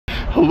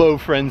Hello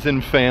friends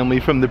and family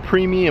from the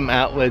premium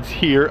outlets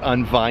here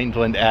on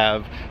Vineland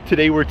Ave.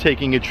 Today we're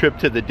taking a trip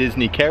to the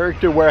Disney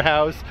Character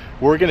Warehouse.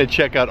 We're going to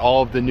check out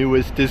all of the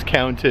newest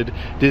discounted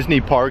Disney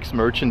Parks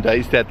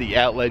merchandise that the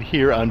outlet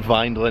here on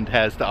Vineland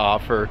has to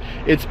offer.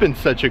 It's been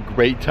such a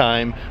great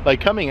time. Like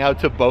coming out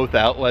to both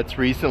outlets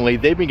recently,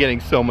 they've been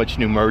getting so much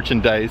new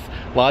merchandise.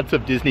 Lots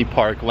of Disney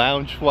Park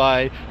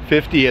Loungefly,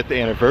 50th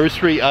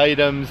anniversary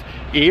items,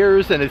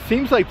 ears, and it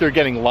seems like they're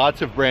getting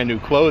lots of brand new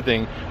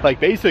clothing, like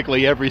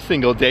basically every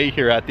single day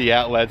here at the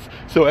outlets.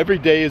 So every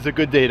day is a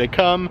good day to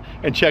come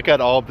and check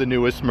out all of the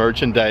newest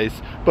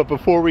merchandise. But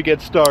before we get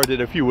started,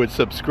 if you would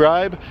subscribe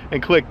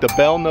and click the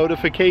bell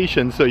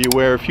notification so you're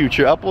aware of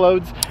future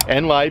uploads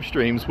and live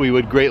streams, we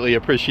would greatly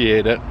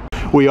appreciate it.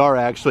 We are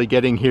actually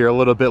getting here a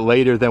little bit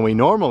later than we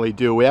normally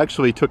do. We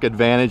actually took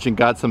advantage and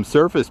got some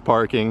surface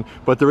parking,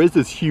 but there is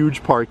this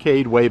huge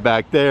parkade way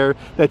back there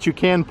that you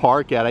can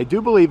park at. I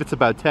do believe it's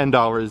about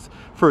 $10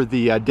 for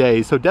the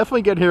day, so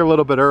definitely get here a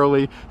little bit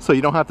early so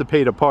you don't have to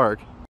pay to park.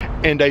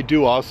 And I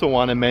do also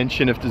want to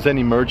mention, if there's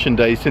any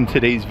merchandise in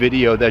today's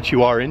video that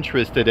you are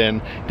interested in,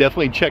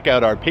 definitely check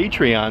out our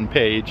Patreon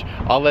page.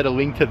 I'll let a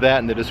link to that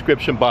in the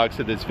description box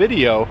of this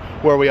video,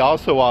 where we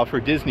also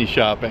offer Disney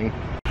shopping.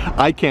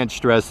 I can't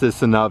stress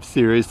this enough,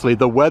 seriously.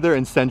 The weather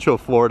in Central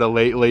Florida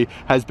lately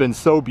has been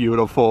so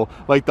beautiful.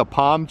 Like the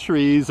palm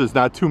trees, there's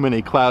not too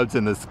many clouds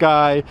in the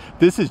sky.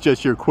 This is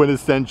just your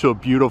quintessential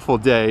beautiful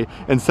day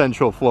in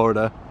Central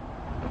Florida.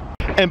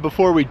 And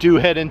before we do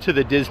head into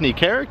the Disney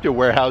Character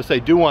Warehouse, I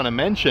do want to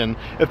mention,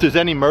 if there's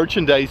any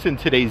merchandise in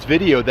today's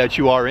video that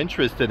you are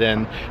interested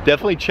in,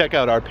 definitely check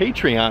out our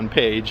Patreon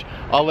page.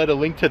 I'll let a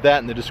link to that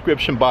in the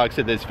description box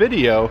of this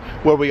video,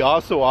 where we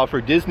also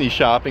offer Disney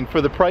shopping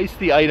for the price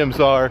the items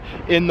are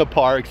in the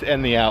parks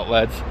and the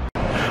outlets.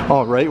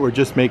 Alright, we're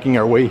just making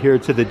our way here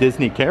to the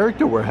Disney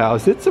Character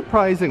Warehouse. It's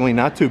surprisingly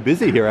not too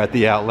busy here at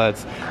the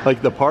outlets.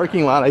 Like the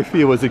parking lot, I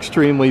feel, is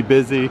extremely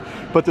busy,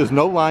 but there's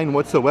no line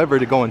whatsoever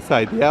to go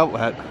inside the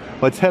outlet.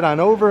 Let's head on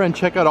over and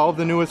check out all of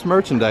the newest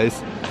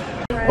merchandise.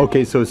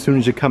 Okay, so as soon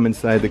as you come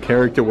inside the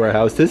Character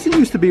Warehouse, this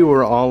used to be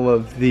where all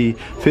of the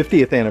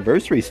 50th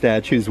anniversary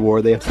statues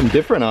were. They have some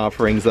different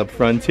offerings up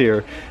front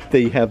here.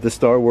 They have the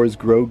Star Wars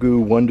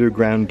Grogu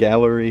Wonderground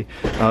Gallery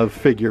of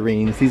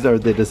figurines. These are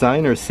the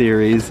designer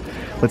series.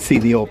 Let's see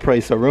the old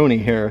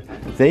price-a-roni here.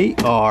 They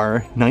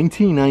are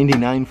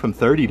 $19.99 from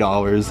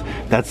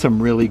 $30. That's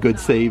some really good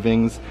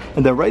savings.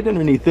 And then right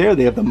underneath there,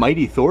 they have the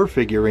Mighty Thor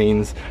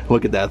figurines.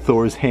 Look at that,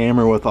 Thor's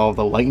hammer with all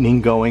the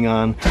lightning going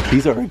on.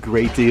 These are a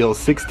great deal,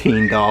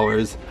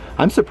 $16.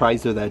 I'm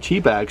surprised they're that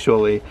cheap,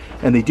 actually.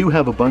 And they do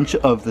have a bunch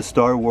of the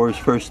Star Wars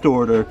First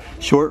Order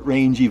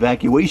short-range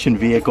evacuation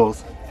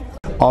vehicles.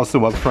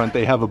 Also up front,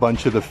 they have a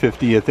bunch of the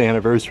 50th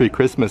anniversary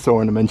Christmas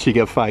ornaments. You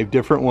get 5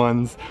 different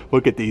ones.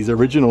 Look at these,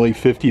 originally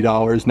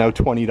 $50, now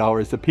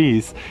 $20 a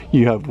piece.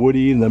 You have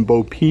Woody, and then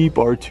Bo Peep,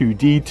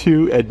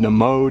 R2-D2, Edna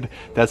Mode.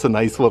 That's a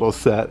nice little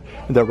set.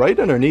 And then right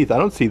underneath, I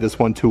don't see this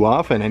one too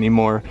often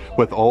anymore.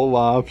 With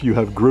Olaf, you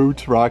have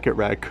Groot, Rocket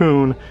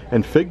Raccoon,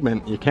 and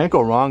Figment. You can't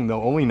go wrong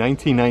though, only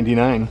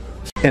 $19.99.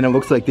 And it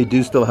looks like they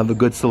do still have a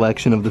good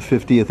selection of the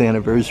 50th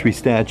anniversary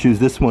statues.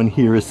 This one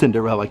here is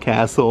Cinderella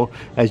Castle.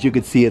 As you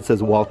can see, it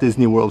says Walt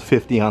Disney World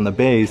 50 on the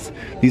base.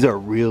 These are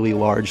really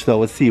large, so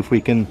let's see if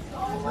we can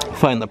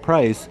find the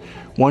price.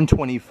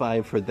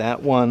 $125 for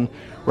that one.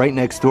 Right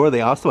next door,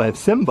 they also have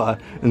Simba,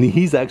 and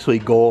he's actually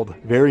gold.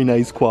 Very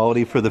nice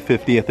quality for the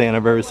 50th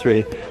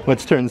anniversary.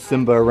 Let's turn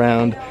Simba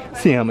around,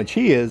 see how much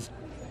he is.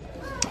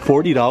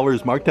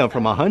 $40 marked down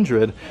from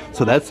 $100,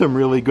 so that's some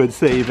really good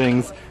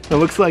savings. It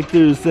looks like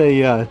there's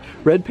a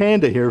red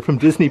panda here from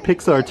Disney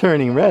Pixar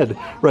Turning Red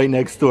right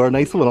next door.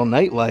 Nice little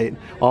nightlight,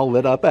 all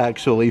lit up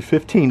actually.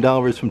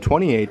 $15 from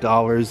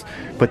 $28,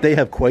 but they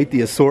have quite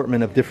the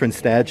assortment of different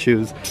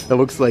statues. It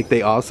looks like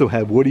they also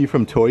have Woody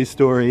from Toy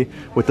Story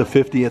with the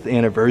 50th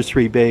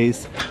anniversary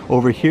base.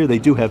 Over here they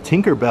do have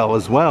Tinkerbell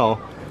as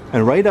well.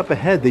 And right up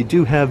ahead, they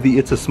do have the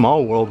It's a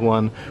Small World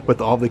one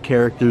with all the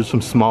characters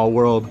from Small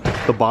World.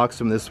 The box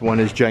from this one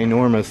is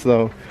ginormous,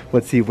 though.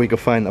 Let's see if we can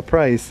find the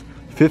price.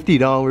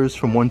 $50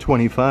 from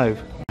 $125.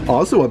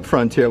 Also up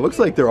front here, looks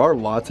like there are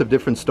lots of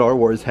different Star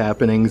Wars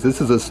happenings.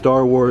 This is a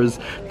Star Wars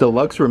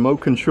Deluxe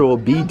Remote Control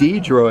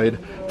BD droid.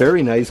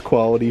 Very nice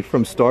quality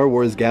from Star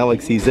Wars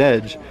Galaxy's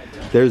Edge.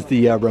 There's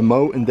the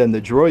remote and then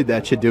the droid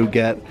that you do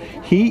get.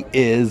 He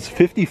is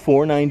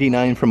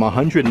 $54.99 from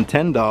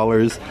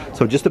 $110,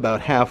 so just about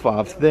half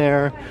off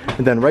there.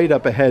 And then right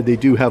up ahead, they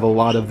do have a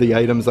lot of the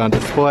items on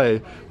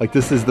display. Like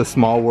this is the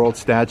Small World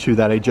statue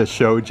that I just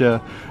showed you.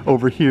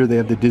 Over here, they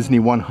have the Disney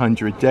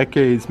 100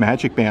 Decades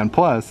Magic Band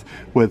Plus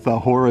with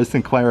Horace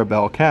and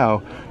Clarabelle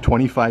Cow,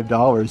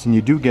 $25, and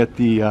you do get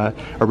the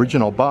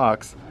original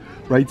box.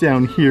 Right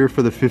down here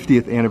for the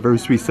 50th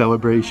anniversary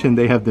celebration,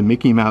 they have the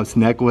Mickey Mouse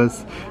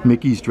necklace.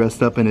 Mickey's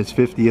dressed up in his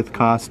 50th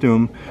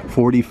costume,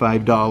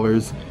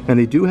 $45. And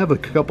they do have a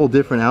couple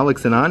different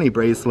Alex and Ani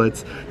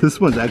bracelets.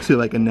 This one's actually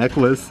like a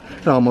necklace.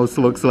 It almost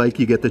looks like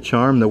you get the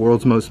charm, the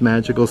world's most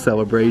magical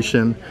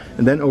celebration.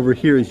 And then over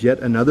here is yet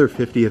another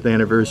 50th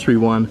anniversary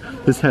one.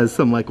 This has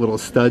some like little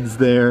studs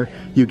there.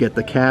 You get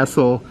the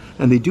castle.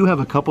 And they do have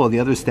a couple of the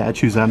other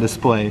statues on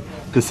display.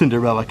 The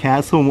Cinderella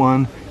Castle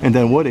one, and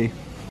then Woody.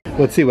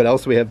 Let's see what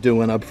else we have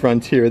doing up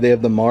front here. They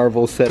have the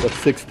Marvel set of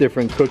 6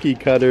 different cookie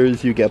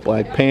cutters. You get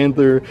Black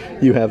Panther,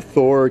 you have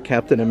Thor,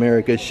 Captain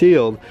America,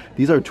 Shield.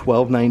 These are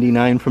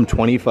 $12.99 from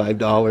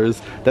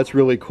 $25. That's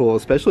really cool,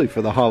 especially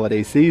for the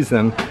holiday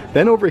season.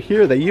 Then over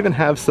here, they even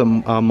have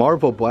some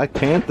Marvel Black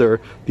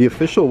Panther, the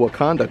official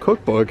Wakanda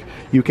cookbook.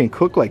 You can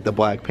cook like the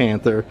Black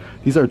Panther.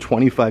 These are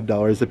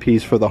 $25 a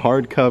piece for the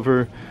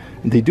hardcover.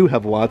 They do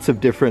have lots of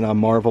different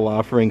Marvel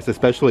offerings,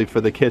 especially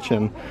for the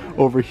kitchen.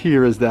 Over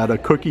here is that a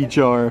cookie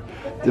jar,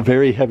 the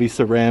very heavy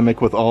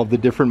ceramic with all the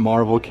different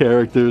Marvel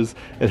characters.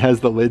 It has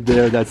the lid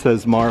there that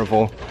says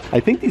Marvel. I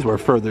think these were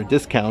further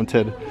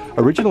discounted.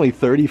 Originally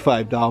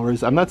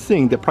 $35. I'm not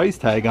seeing the price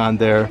tag on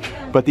there,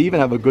 but they even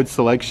have a good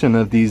selection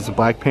of these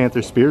Black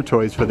Panther spear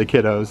toys for the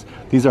kiddos.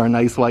 These are a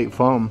nice light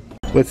foam.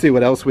 Let's see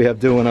what else we have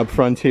doing up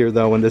front here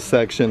though in this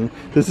section.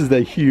 This is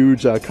the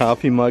huge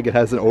coffee mug. It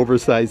has an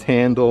oversized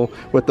handle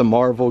with the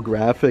Marvel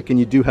graphic, and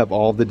you do have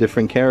all the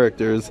different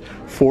characters.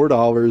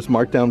 $4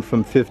 marked down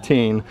from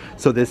 $15,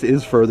 so this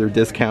is further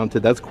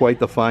discounted. That's quite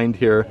the find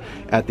here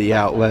at the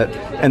outlet.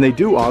 And they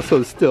do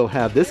also still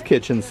have this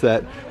kitchen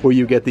set where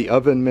you get the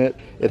oven mitt.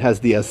 It has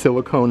the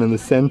silicone in the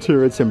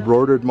center. It's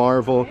embroidered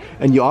Marvel,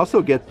 and you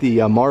also get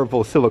the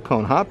Marvel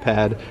silicone hot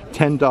pad,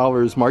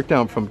 $10 marked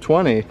down from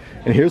 $20.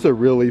 And here's a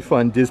really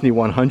fun Disney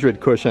 100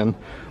 cushion.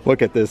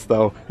 Look at this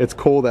though. It's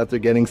cool that they're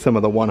getting some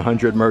of the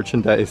 100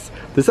 merchandise.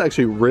 This is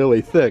actually really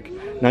thick.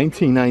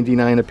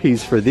 $19.99 a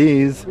piece for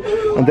these.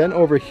 And then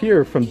over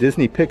here from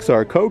Disney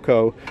Pixar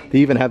Coco, they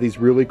even have these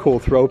really cool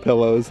throw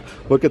pillows.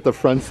 Look at the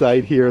front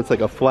side here. It's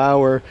like a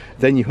flower.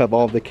 Then you have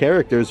all the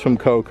characters from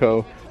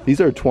Coco.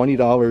 These are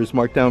 $20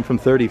 marked down from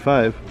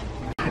 $35.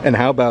 And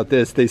how about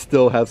this? They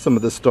still have some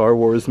of the Star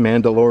Wars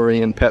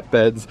Mandalorian pet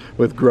beds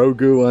with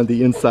Grogu on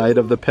the inside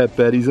of the pet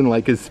bed. He's in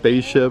like his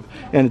spaceship,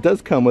 and it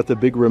does come with a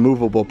big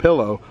removable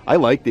pillow. I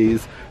like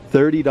these.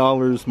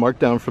 $30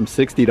 marked down from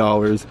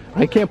 $60.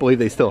 I can't believe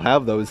they still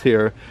have those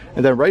here.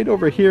 And then right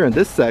over here in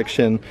this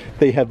section,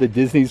 they have the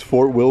Disney's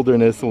Fort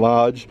Wilderness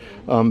Lodge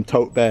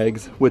tote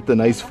bags with the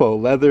nice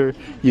faux leather.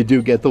 You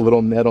do get the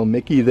little metal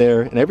Mickey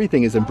there, and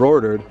everything is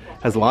embroidered,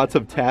 has lots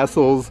of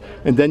tassels,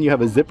 and then you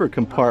have a zipper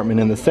compartment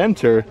in the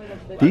center.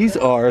 These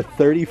are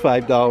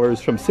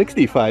 $35 from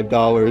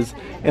 $65,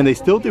 and they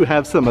still do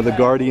have some of the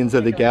Guardians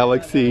of the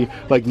Galaxy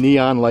like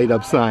neon light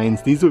up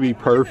signs. These would be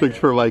perfect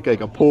for like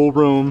a pool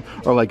room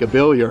or like a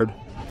billiard.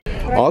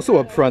 Also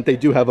up front, they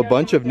do have a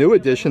bunch of new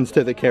additions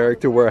to the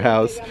character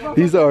warehouse.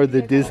 These are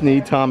the Disney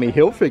Tommy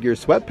Hilfiger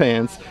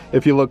sweatpants.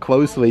 If you look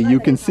closely, you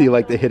can see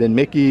like the hidden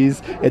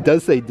Mickeys. It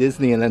does say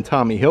Disney and then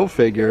Tommy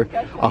Hilfiger.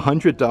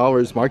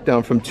 $100 marked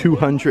down from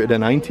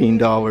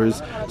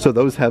 $219. So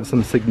those have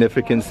some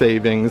significant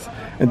savings.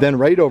 And then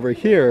right over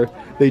here,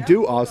 they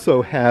do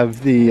also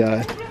have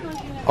the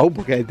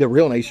okay, they're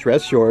real nice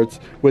dress shorts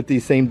with the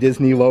same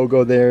Disney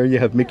logo there. You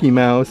have Mickey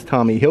Mouse,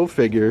 Tommy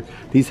Hilfiger.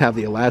 These have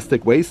the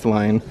elastic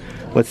waistline.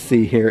 Let's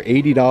see here,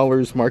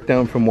 $80 marked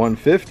down from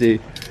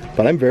 $150.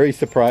 But I'm very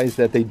surprised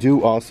that they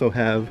do also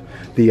have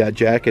the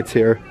jackets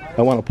here.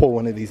 I want to pull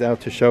one of these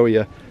out to show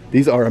you.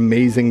 These are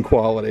amazing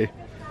quality.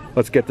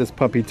 Let's get this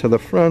puppy to the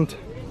front.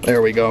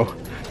 There we go.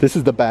 This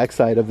is the back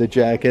side of the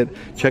jacket.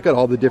 Check out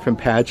all the different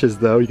patches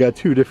though. You got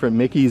 2 different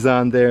Mickeys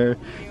on there.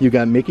 You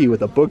got Mickey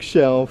with a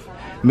bookshelf,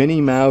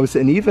 Minnie Mouse,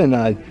 and even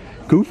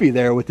Goofy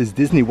there with his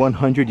Disney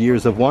 100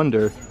 Years of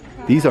Wonder.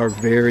 These are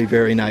very,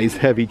 very nice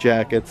heavy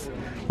jackets.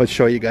 Let's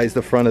show you guys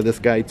the front of this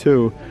guy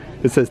too.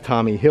 It says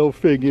Tommy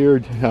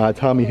Hilfiger,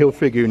 Tommy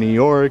Hilfiger New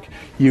York.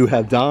 You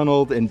have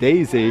Donald and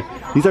Daisy.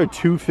 These are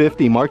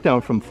 $250 marked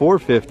down from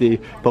 $450,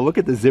 but look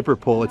at the zipper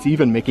pull. It's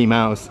even Mickey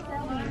Mouse.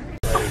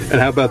 And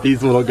how about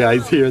these little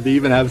guys here? They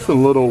even have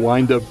some little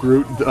wind-up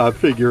Groot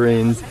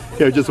figurines.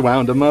 Here, just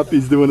wound him up.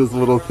 He's doing his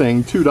little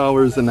thing.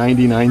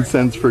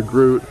 $2.99 for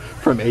Groot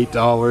from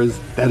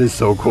 $8. That is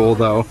so cool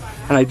though.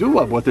 And I do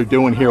love what they're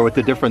doing here with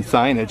the different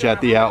signage at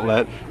the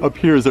outlet. Up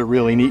here is a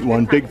really neat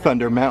one. Big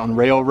Thunder Mountain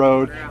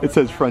Railroad. It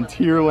says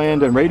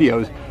Frontierland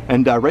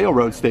and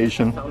Railroad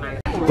Station.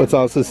 Let's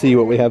also see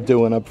what we have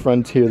doing up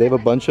front here. They have a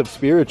bunch of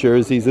Spirit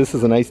jerseys. This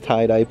is a nice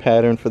tie-dye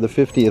pattern for the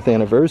 50th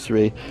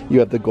anniversary. You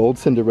have the Gold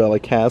Cinderella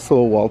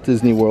Castle, Walt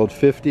Disney World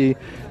 50.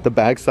 The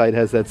backside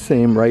has that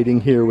same writing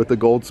here with the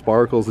gold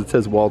sparkles. It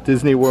says Walt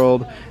Disney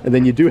World. And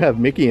then you do have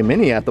Mickey and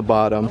Minnie at the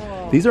bottom.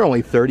 These are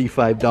only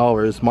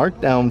 $35,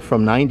 marked down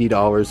from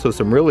 $90, so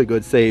some really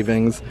good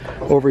savings.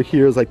 Over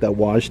here is like that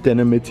wash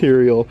denim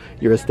material,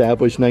 your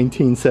established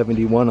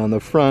 1971 on the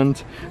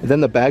front. And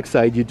then the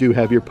backside you do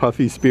have your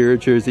puffy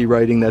Spirit jersey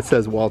writing that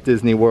says Walt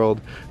Disney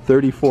World.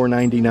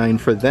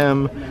 $34.99 for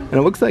them. And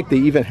it looks like they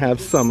even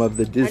have some of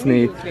the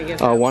Disney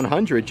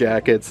 100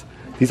 jackets.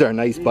 These are a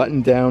nice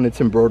button down. It's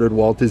embroidered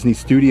Walt Disney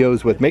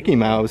Studios with Mickey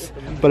Mouse.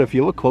 But if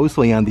you look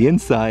closely on the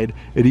inside,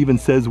 it even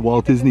says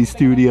Walt Disney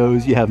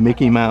Studios. You have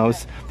Mickey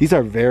Mouse. These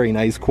are very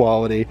nice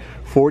quality.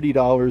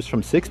 $40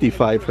 from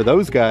 $65 for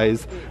those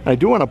guys. And I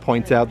do want to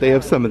point out they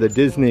have some of the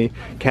Disney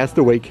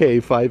Castaway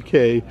K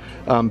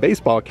 5K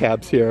baseball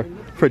caps here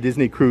for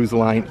Disney Cruise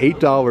Line.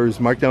 $8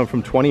 marked down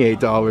from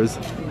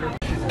 $28.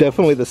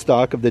 Definitely the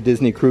stock of the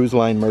Disney Cruise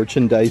Line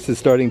merchandise is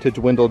starting to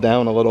dwindle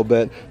down a little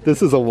bit.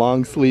 This is a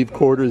long sleeve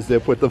quarter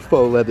zip with the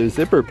faux leather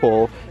zipper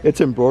pull. It's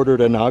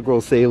embroidered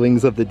inaugural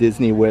sailings of the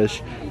Disney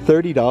Wish.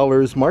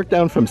 $30, marked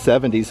down from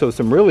 $70, so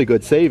some really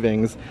good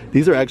savings.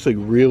 These are actually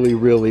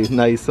really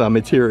nice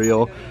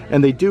material.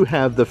 And they do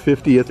have the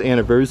 50th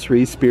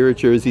anniversary Spirit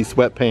jersey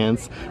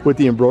sweatpants with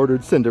the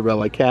embroidered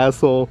Cinderella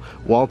Castle,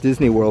 Walt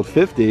Disney World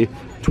 50.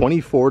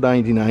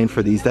 $24.99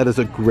 for these. That is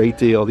a great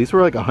deal. These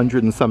were like $100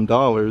 and some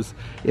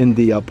in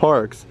the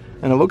parks.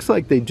 And it looks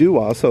like they do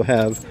also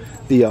have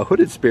the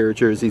hooded Spirit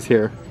jerseys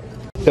here.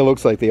 It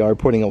looks like they are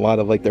putting a lot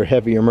of like their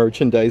heavier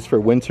merchandise for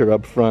winter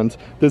up front.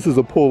 This is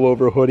a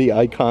pullover hoodie,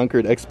 I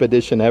Conquered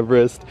Expedition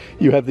Everest.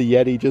 You have the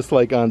Yeti just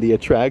like on the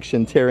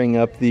attraction tearing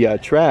up the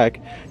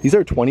track. These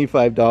are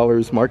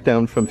 $25, marked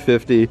down from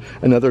 $50.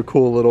 Another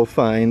cool little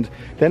find.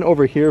 Then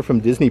over here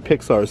from Disney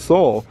Pixar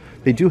Soul,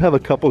 they do have a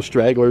couple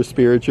straggler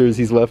Spirit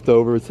jerseys left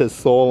over. It says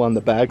Soul on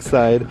the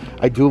backside.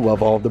 I do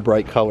love all of the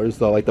bright colors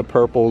though, like the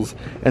purples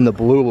and the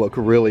blue look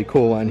really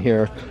cool on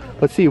here.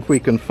 Let's see if we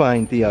can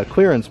find the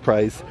clearance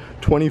price.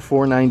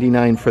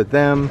 $24.99 for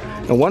them.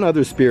 And one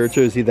other Spirit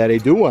jersey that I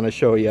do want to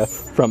show you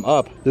from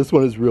Up. This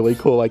one is really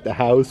cool, like the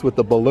house with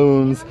the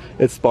balloons.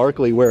 It's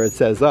sparkly where it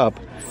says Up.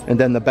 And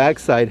then the back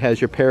side has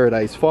your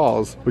Paradise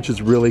Falls, which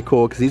is really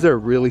cool because these are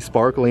really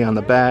sparkly on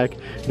the back.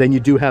 Then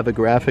you do have a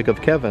graphic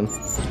of Kevin.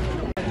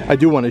 I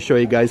do want to show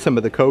you guys some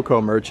of the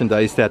Coco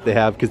merchandise that they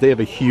have because they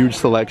have a huge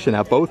selection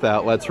at both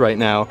outlets right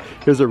now.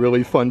 Here's a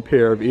really fun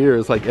pair of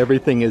ears, like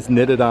everything is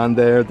knitted on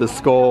there, the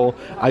skull.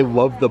 I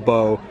love the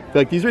bow.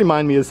 Like these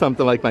remind me of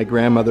something like my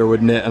grandmother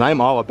would knit, and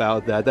I'm all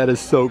about that. That is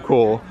so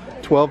cool.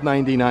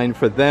 $12.99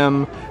 for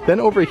them. Then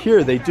over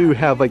here they do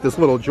have like this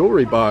little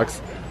jewelry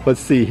box.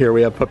 Let's see here,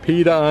 we have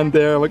Pepita on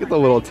there. Look at the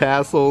little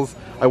tassels.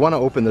 I want to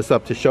open this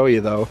up to show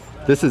you though.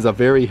 This is a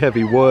very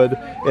heavy wood.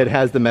 It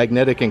has the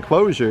magnetic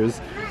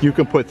enclosures. You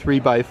can put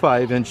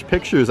 3x5 inch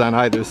pictures on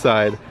either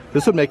side.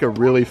 This would make a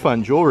really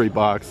fun jewelry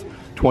box.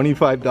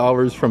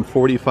 $25 from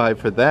 $45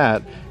 for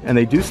that. And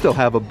they do still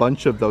have a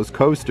bunch of those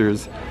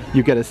coasters.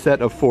 You get a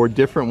set of 4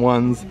 different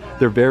ones.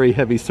 They're very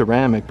heavy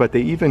ceramic, but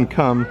they even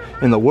come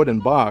in the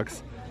wooden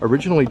box.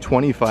 Originally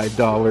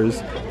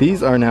 $25.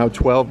 These are now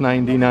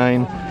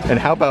 $12.99. And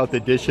how about the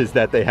dishes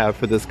that they have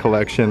for this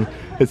collection?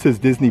 It says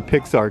Disney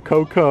Pixar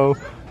Coco.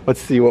 Let's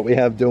see what we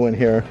have doing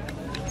here.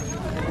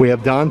 We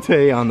have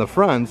Dante on the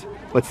front.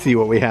 Let's see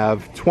what we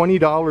have.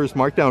 $20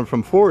 marked down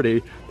from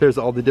 $40. There's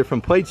all the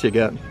different plates you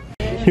get.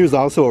 Here's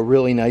also a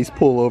really nice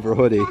pullover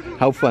hoodie.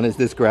 How fun is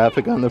this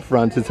graphic on the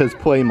front? It says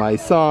Play My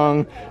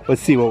Song.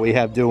 Let's see what we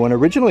have doing.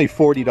 Originally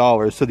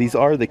 $40, so these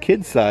are the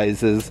kid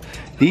sizes.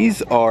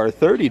 These are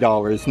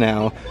 $30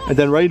 now. And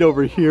then right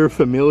over here,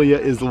 Familia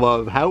is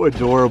Love. How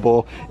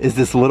adorable is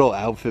this little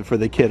outfit for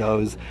the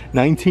kiddos?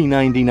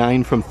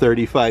 $19.99 from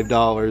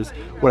 $35.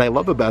 What I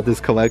love about this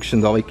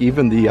collection though, like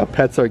even the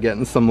pets are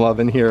getting some love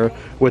in here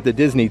with the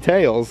Disney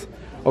tails.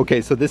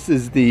 Okay, so this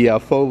is the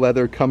faux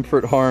leather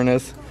comfort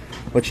harness.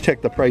 Let's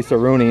check the price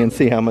of Rooney and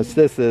see how much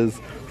this is.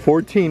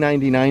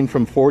 $14.99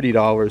 from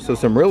 $40, so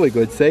some really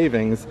good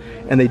savings.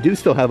 And they do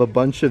still have a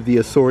bunch of the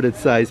assorted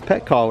size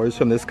pet collars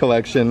from this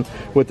collection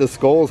with the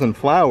skulls and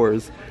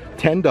flowers.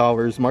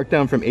 $10, marked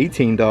down from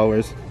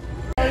 $18.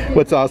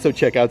 Let's also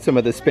check out some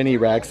of the spinny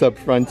racks up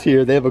front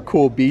here. They have a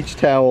cool beach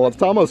towel.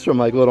 It's almost from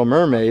like Little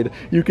Mermaid.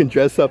 You can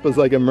dress up as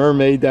like a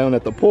mermaid down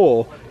at the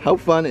pool. How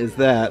fun is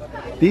that?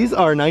 These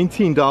are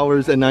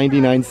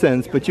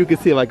 $19.99, but you can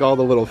see like all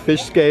the little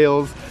fish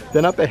scales.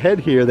 Then up ahead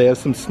here, they have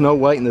some Snow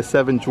White and the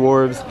 7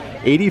 Dwarfs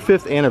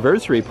 85th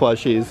anniversary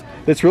plushies.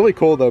 It's really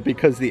cool though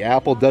because the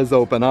apple does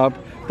open up.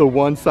 The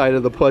one side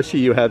of the plushie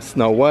you have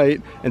Snow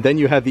White, and then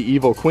you have the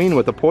Evil Queen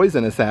with the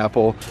poisonous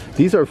apple.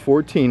 These are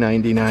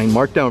 $14.99,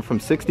 marked down from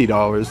 $60.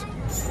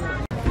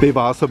 They've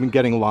also been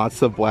getting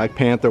lots of Black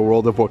Panther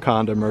World of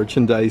Wakanda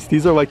merchandise.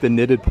 These are like the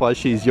knitted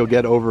plushies you'll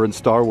get over in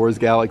Star Wars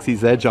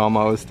Galaxy's Edge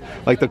almost.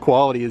 Like the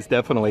quality is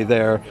definitely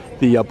there.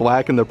 The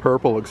black and the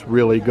purple looks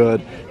really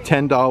good.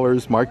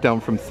 $10 marked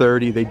down from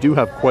 $30. They do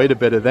have quite a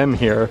bit of them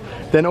here.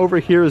 Then over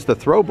here is the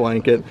throw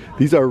blanket.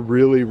 These are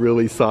really,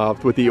 really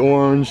soft with the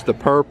orange, the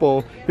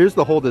purple. Here's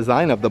the whole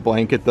design of the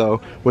blanket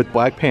though with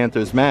Black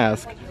Panther's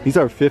mask. These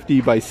are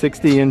 50 by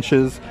 60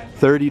 inches,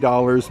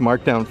 $30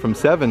 marked down from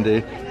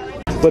 $70.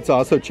 Let's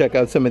also check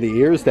out some of the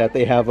ears that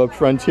they have up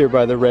front here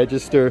by the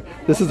register.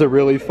 This is a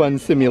really fun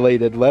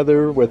simulated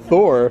leather with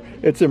Thor.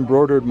 It's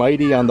embroidered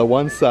mighty on the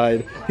one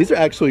side. These are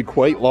actually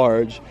quite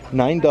large,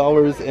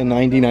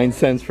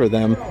 $9.99 for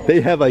them. They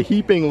have a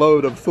heaping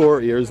load of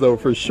Thor ears though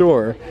for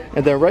sure.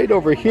 And then right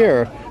over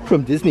here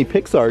from Disney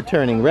Pixar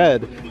Turning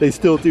Red, they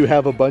still do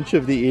have a bunch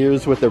of the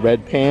ears with the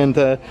red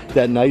panda,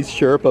 that nice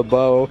Sherpa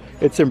bow.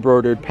 It's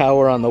embroidered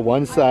power on the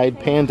one side,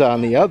 panda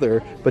on the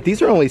other, but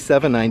these are only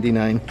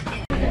 $7.99.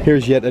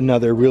 Here's yet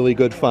another really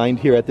good find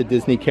here at the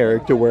Disney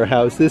Character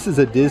Warehouse. This is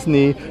a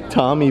Disney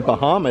Tommy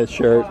Bahamas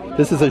shirt.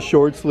 This is a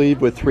short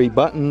sleeve with 3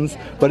 buttons,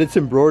 but it's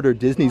embroidered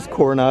Disney's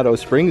Coronado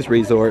Springs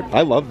Resort.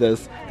 I love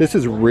this. This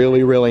is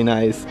really, really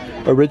nice.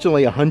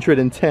 Originally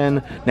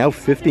 $110, now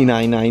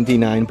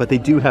 $59.99, but they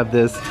do have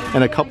this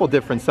in a couple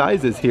different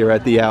sizes here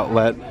at the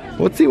outlet.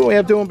 Let's see what we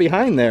have doing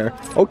behind there.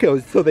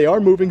 Okay, so they are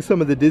moving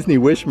some of the Disney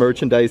Wish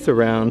merchandise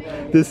around.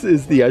 This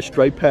is the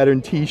stripe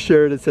pattern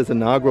t-shirt. It says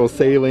inaugural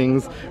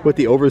sailings with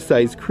the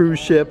oversized cruise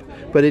ship,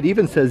 but it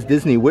even says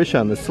Disney Wish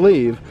on the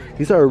sleeve.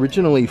 These are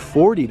originally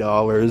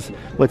 $40.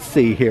 Let's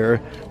see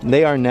here.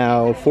 They are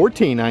now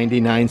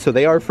 $14.99, so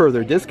they are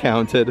further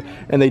discounted,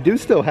 and they do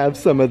still have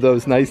some of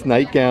those nice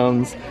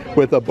nightgowns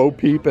with a Bo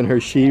Peep and her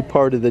sheep,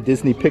 part of the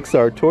Disney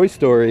Pixar Toy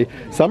Story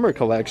summer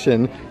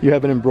collection. You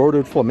have an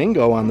embroidered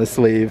flamingo on the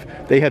sleeve.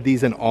 They have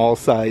these in all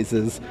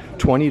sizes.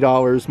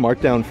 $20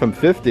 marked down from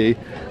 $50.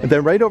 And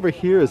then right over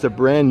here is a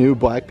brand new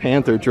Black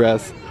Panther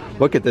dress.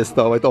 Look at this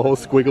though, like the whole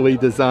squiggly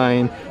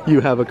design. You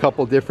have a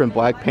couple different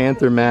Black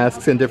Panther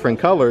masks in different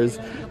colors.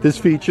 This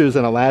features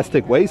an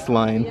elastic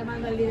waistline.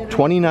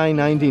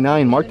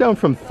 $29.99, marked down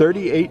from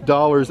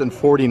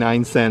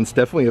 $38.49.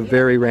 Definitely a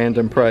very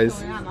random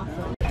price.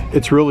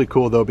 It's really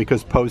cool though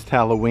because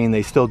post-Halloween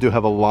they still do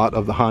have a lot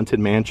of the Haunted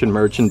Mansion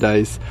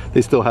merchandise.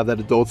 They still have that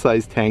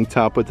adult-sized tank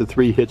top with the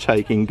 3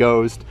 hitchhiking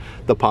ghosts.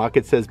 The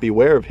pocket says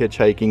beware of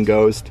hitchhiking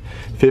ghost.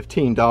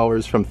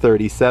 $15 from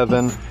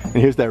 $37. And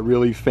here's that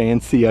really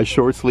fancy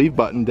short sleeve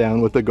button down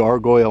with the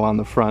gargoyle on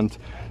the front.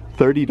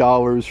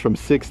 $30 from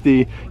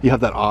 $60. You have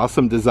that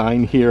awesome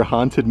design here,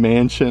 Haunted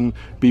Mansion,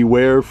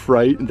 Beware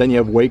Fright, and then you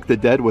have Wake the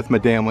Dead with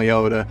Madame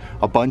Leota.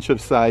 A bunch of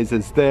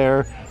sizes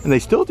there, and they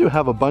still do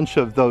have a bunch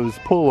of those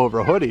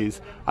pullover hoodies.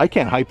 I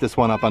can't hype this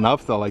one up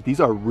enough though, like these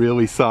are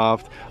really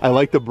soft. I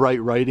like the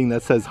bright writing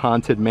that says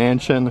Haunted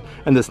Mansion,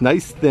 and this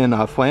nice thin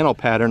flannel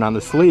pattern on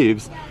the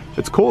sleeves.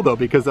 It's cool though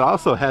because it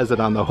also has it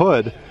on the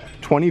hood.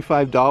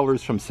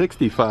 $25 from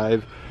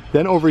 $65.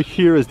 Then over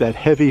here is that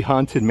heavy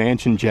Haunted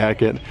Mansion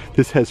jacket.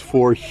 This has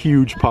 4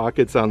 huge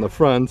pockets on the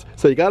front,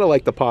 so you gotta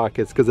like the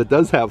pockets because it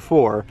does have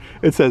 4.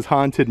 It says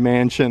Haunted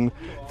Mansion,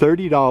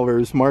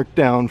 $30 marked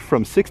down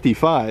from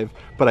 $65,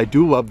 but I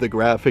do love the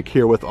graphic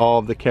here with all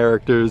of the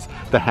characters,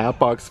 the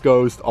Hatbox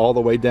Ghost all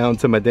the way down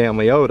to Madame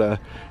Leota.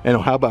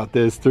 And how about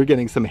this? They're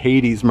getting some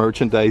Hades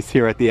merchandise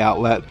here at the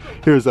outlet.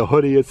 Here's a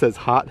hoodie, it says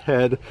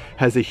Hothead,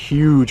 has a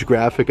huge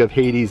graphic of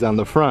Hades on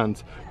the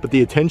front, but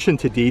the attention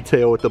to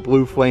detail with the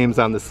blue flames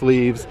on the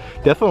sleeves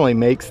definitely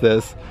makes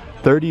this.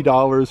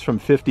 $30 from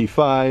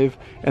 $55,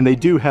 and they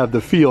do have the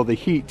Feel the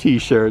Heat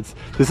t-shirts.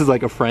 This is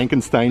like a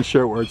Frankenstein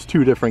shirt where it's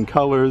 2 different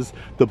colors.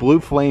 The blue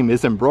flame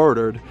is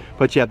embroidered,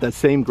 but you have that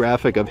same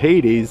graphic of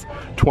Hades.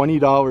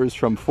 $20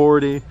 from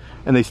 $40,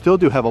 and they still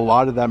do have a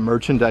lot of that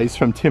merchandise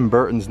from Tim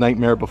Burton's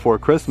Nightmare Before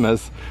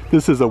Christmas.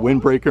 This is a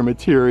windbreaker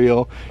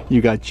material.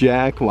 You got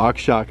Jack, Lock,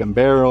 Shock, and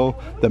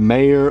Barrel, the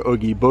Mayor,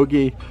 Oogie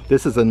Boogie.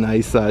 This is a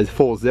nice size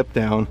full zip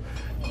down.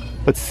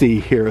 Let's see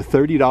here,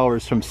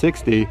 $30 from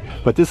 $60,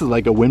 but this is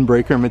like a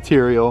windbreaker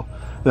material.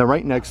 Then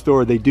right next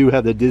door they do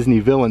have the Disney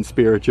Villain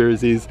Spirit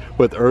jerseys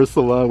with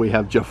Ursula. We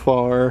have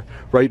Jafar.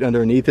 Right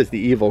underneath is the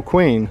Evil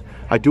Queen.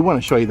 I do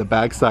want to show you the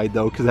backside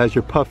though, because it has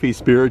your puffy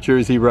Spirit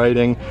jersey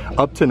writing,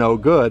 up to no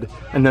good,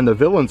 and then the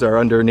villains are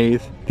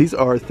underneath. These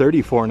are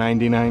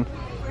 $34.99.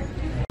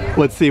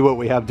 Let's see what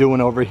we have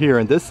doing over here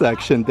in this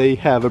section. They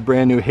have a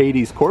brand new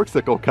Hades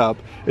Corksicle cup.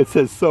 It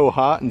says so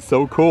hot and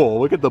so cool.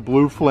 Look at the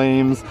blue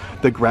flames,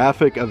 the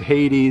graphic of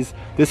Hades.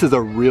 This is a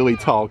really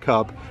tall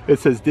cup. It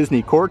says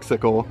Disney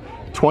Corksicle.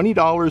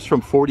 $20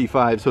 from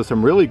 $45, so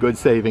some really good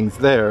savings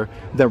there.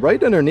 Then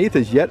right underneath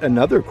is yet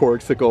another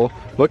Corksicle.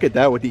 Look at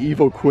that with the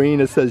Evil Queen.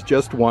 It says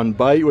just one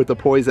bite with the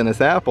poisonous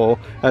apple.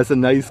 Has a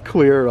nice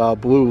clear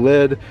blue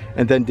lid,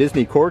 and then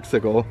Disney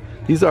Corksicle.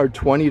 These are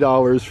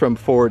 $20 from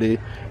 $40.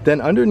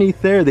 Then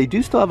underneath there, they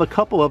do still have a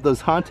couple of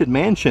those Haunted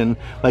Mansion,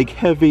 like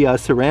heavy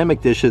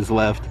ceramic dishes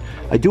left.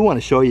 I do want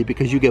to show you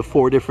because you get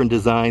 4 different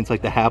designs,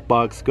 like the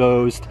Hatbox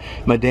Ghost,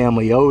 Madame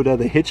Leota,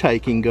 the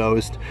Hitchhiking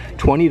Ghost.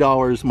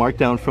 $20 marked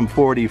down from $40.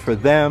 $40 for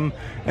them.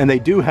 And they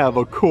do have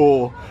a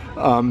cool,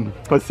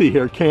 let's see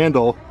here,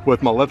 candle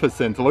with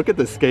Maleficent. Look at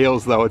the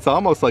scales though. It's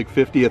almost like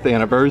 50th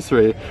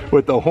anniversary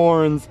with the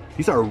horns.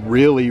 These are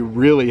really,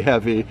 really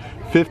heavy.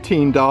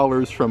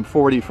 $15 from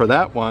 $40 for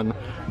that one.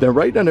 Then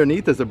right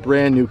underneath is a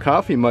brand new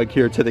coffee mug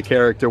here to the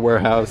Character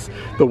Warehouse.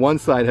 The one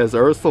side has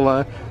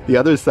Ursula, the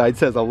other side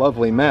says A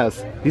Lovely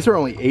Mess. These are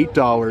only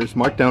 $8,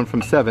 marked down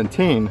from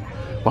 $17.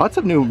 Lots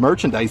of new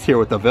merchandise here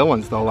with the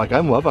villains though. Like,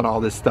 I'm loving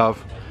all this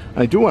stuff.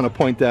 I do want to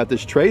point out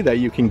this tray that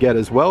you can get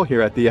as well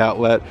here at the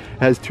outlet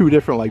has two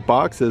different like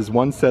boxes.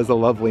 One says A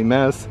Lovely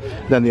Mess,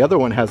 then the other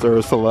one has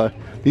Ursula.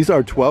 These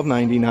are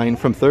 $12.99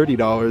 from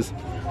 $30.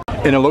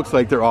 And it looks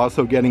like they're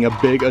also getting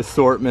a big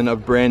assortment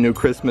of brand new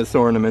Christmas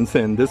ornaments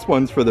in. This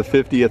one's for the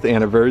 50th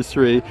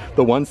anniversary.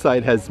 The one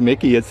side has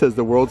Mickey. It says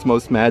the world's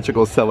most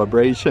magical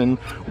celebration,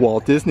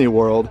 Walt Disney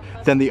World.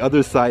 Then the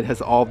other side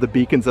has all the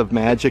beacons of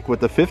magic with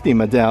the 50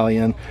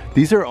 medallion.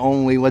 These are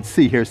only, let's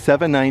see here,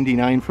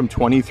 $7.99 from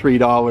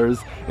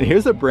 $23. And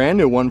here's a brand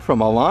new one from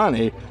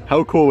Alani.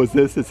 How cool is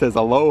this? It says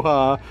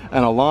Aloha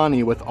and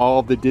Alani with all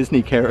of the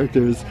Disney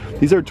characters.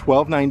 These are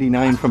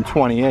 $12.99 from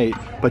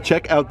 $28. But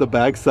check out the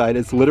back side.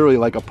 It's literally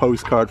like a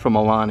postcard from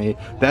Alani.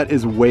 That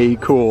is way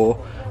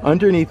cool.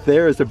 Underneath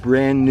there is a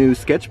brand new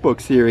sketchbook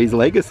series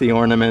legacy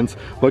ornaments.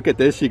 Look at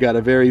this, you got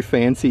a very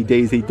fancy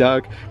Daisy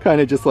Duck,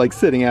 kind of just like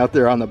sitting out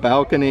there on the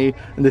balcony.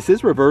 And this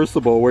is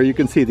reversible where you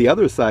can see the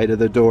other side of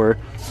the door.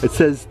 It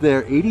says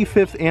their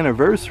 85th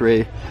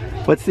anniversary.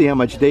 Let's see how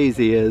much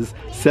Daisy is.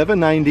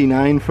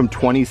 $7.99 from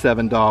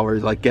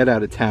 $27. Like, get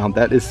out of town.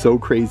 That is so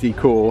crazy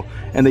cool.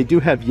 And they do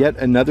have yet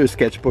another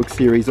sketchbook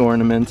series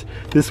ornament.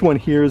 This one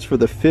here is for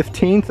the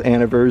 15th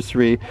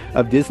anniversary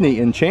of Disney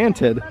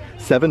Enchanted.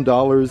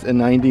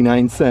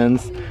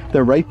 $7.99.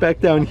 Then right back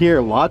down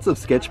here, lots of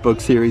sketchbook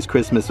series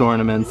Christmas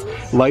ornaments.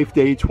 Life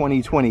Day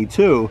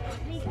 2022.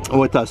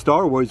 With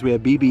Star Wars, we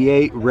have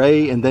BB-8,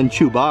 Rey, and then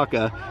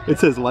Chewbacca. It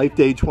says Life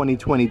Day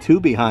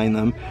 2022 behind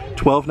them.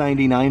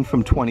 $12.99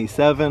 from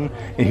 $27.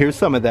 And here's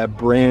some of that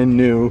brand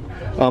new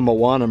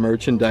Moana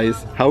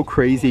merchandise. How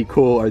crazy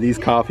cool are these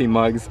coffee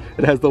mugs?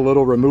 It has the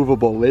little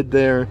removable lid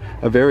there.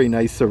 A very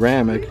nice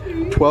ceramic.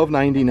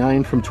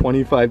 $12.99 from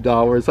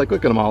 $25. Like,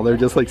 look at them all. They're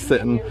just like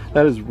sitting.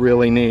 That is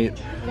really neat.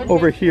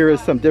 Over here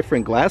is some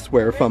different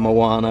glassware from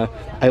Moana.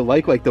 I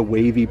like the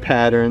wavy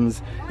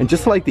patterns and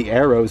just like the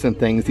arrows and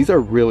things. These are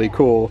really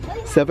cool.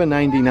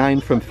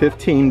 $7.99 from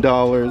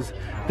 $15.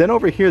 Then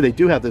over here they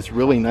do have this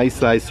really nice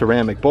size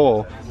ceramic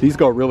bowl. These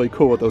go really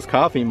cool with those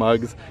coffee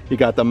mugs. You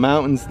got the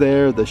mountains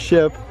there, the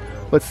ship.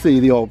 Let's see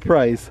the old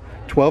price.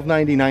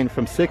 $12.99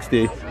 from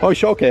 $60.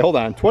 Oh, okay, hold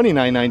on.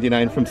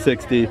 $29.99 from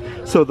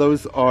 $60. So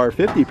those are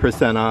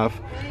 50%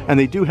 off. And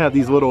they do have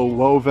these little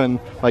woven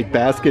like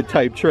basket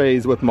type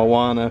trays with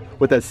Moana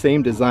with that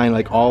same design.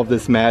 Like, all of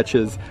this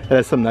matches. It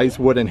has some nice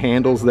wooden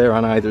handles there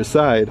on either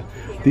side.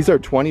 These are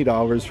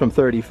 $20 from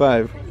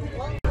 $35.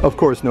 Of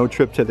course, no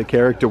trip to the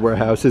Character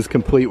Warehouse is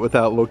complete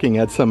without looking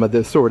at some of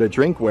this sort of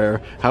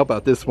drinkware. How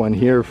about this one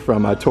here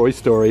from Toy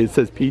Story? It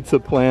says Pizza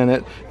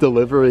Planet,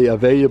 delivery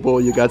available.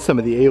 You got some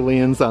of the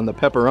aliens on the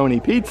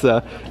pepperoni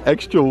pizza,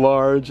 extra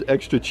large,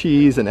 extra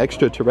cheese, and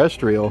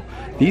extraterrestrial.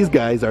 These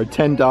guys are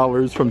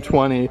 $10 from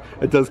 $20.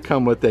 It does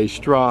come with a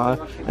straw,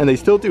 and they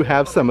still do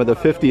have some of the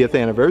 50th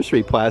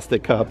anniversary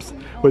plastic cups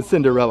with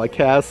Cinderella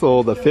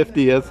Castle, the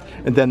 50th,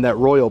 and then that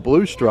royal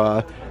blue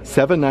straw.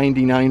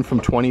 $7.99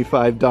 from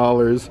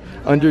 $25.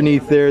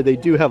 Underneath there they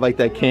do have like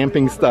that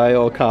camping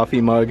style coffee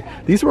mug.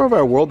 These were of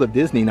our World of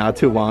Disney not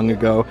too long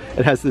ago.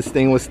 It has the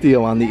stainless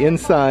steel on the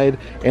inside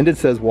and it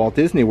says Walt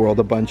Disney World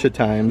a bunch of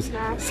times.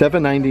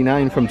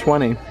 $7.99 from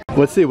 $20.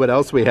 Let's see what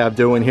else we have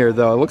doing here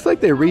though. It looks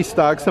like they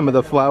restocked some of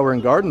the Flower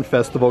and Garden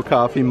Festival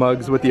coffee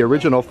mugs with the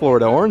original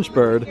Florida Orange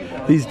Bird.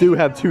 These do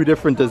have two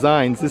different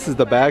designs. This is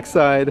the back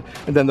side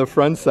and then the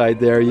front side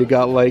there. You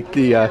got like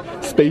the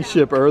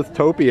Spaceship Earth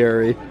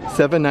topiary.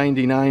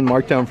 $7.99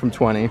 marked down from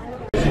 $20.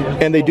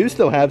 And they do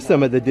still have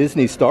some of the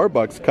Disney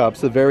Starbucks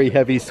cups, a very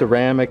heavy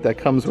ceramic that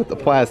comes with the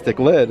plastic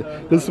lid.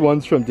 This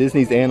one's from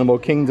Disney's Animal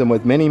Kingdom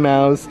with Minnie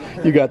Mouse.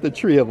 You got the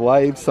Tree of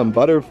Life, some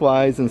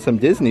butterflies, and some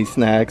Disney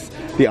snacks.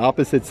 The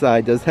opposite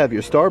side does have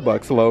your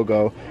Starbucks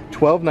logo.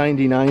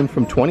 $12.99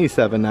 from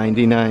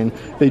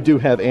 $27.99. They do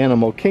have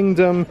Animal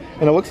Kingdom,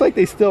 and it looks like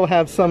they still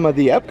have some of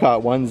the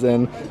Epcot ones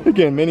in.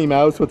 Again, Minnie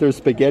Mouse with her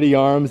spaghetti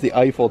arms, the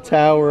Eiffel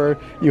Tower.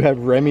 You have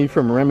Remy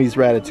from Remy's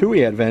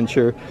Ratatouille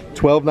Adventure.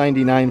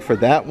 $12.99 for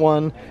that one.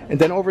 And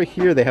then over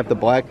here they have the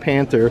Black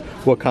Panther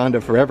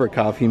Wakanda Forever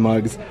coffee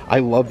mugs. I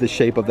love the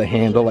shape of the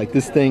handle. Like,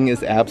 this thing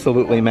is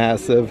absolutely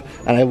massive.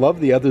 And I love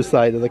the other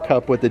side of the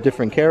cup with the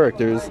different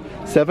characters.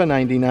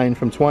 $7.99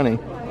 from $20.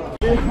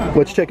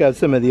 Let's check out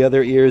some of the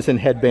other ears and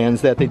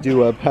headbands that they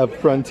do have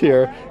front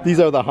here. These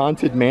are the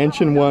Haunted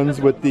Mansion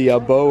ones with the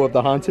bow of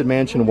the Haunted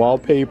Mansion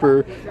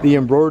wallpaper, the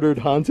embroidered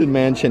Haunted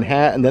Mansion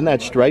hat, and then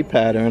that stripe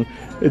pattern.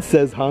 It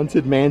says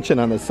Haunted Mansion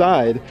on the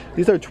side.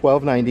 These are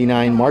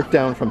 $12.99, marked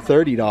down from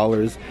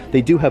 $30.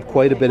 They do have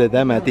quite a bit of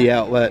them at the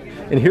outlet.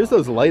 And here's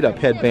those light up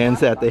headbands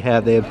that they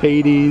have. They have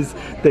Hades,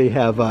 They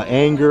have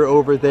Anger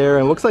over there,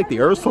 and it looks like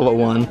the Ursula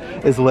one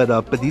is lit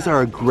up, but these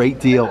are a great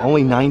deal,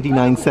 only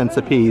 99 cents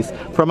a piece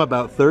from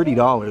about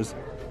 $30.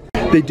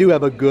 They do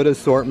have a good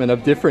assortment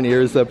of different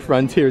ears up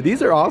front here.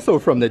 These are also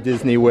from the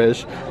Disney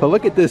Wish. But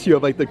look at this, you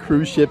have like the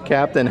cruise ship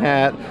captain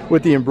hat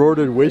with the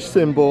embroidered Wish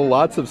symbol,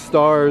 lots of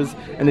stars,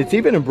 and it's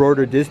even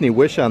embroidered Disney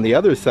Wish on the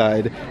other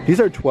side. These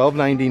are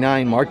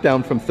 $12.99, marked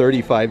down from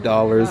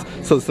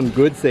 $35, so some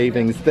good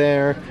savings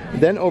there.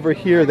 Then over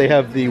here they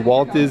have the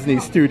Walt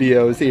Disney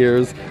Studios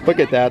ears. Look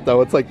at that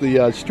though, it's like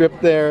the strip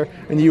there,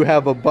 and you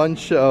have a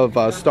bunch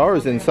of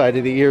stars inside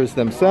of the ears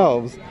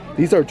themselves.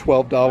 These are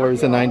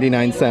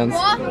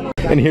 $12.99.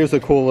 And here's a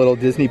cool little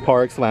Disney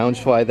Parks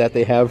Loungefly that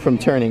they have from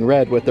Turning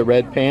Red with the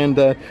red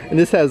panda. And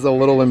this has a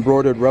little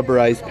embroidered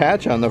rubberized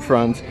patch on the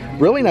front.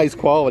 Really nice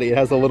quality. It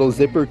has a little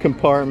zipper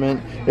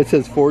compartment. It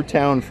says Fort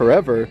Town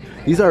Forever.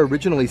 These are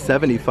originally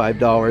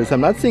 $75.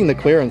 I'm not seeing the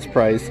clearance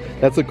price.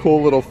 That's a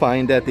cool little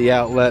find at the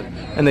outlet.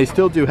 And they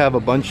still do have a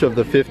bunch of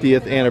the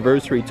 50th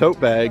anniversary tote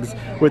bags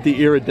with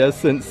the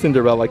iridescent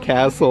Cinderella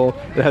Castle.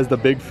 It has the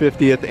big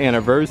 50th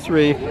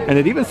anniversary. And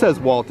it even says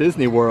Walt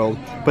Disney World.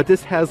 But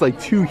this has like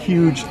two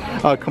huge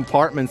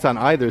compartments on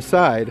either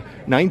side.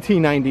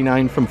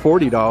 $19.99 from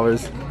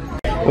 $40.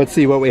 Let's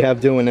see what we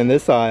have doing in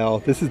this aisle.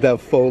 This is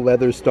that faux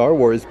leather Star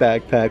Wars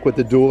backpack with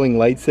the dueling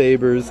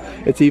lightsabers.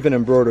 It's even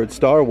embroidered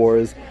Star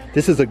Wars.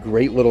 This is a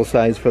great little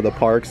size for the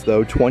parks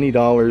though,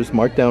 $20,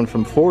 marked down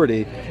from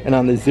 $40. And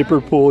on the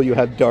zipper pull you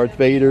have Darth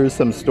Vader,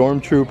 some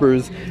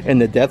stormtroopers, and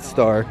the Death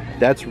Star.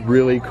 That's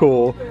really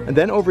cool. And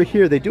then over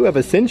here they do have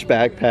a cinch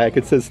backpack.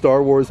 It says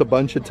Star Wars a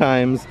bunch of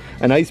times.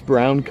 A nice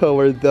brown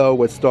color though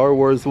with Star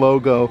Wars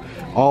logo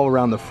all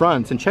around the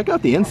front. And check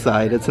out the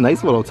inside. It's a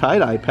nice little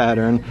tie-dye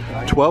pattern.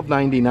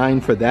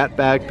 $12.99 for that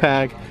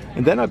backpack.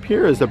 And then up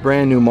here is a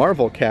brand new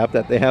Marvel cap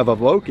that they have of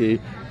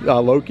Loki.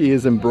 Loki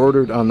is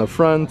embroidered on the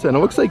front, and it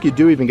looks like you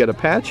do even get a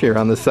patch here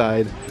on the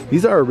side.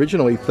 These are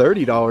originally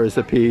 $30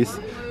 a piece.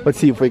 Let's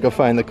see if we can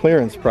find the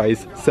clearance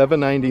price,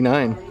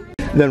 $7.99.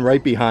 Then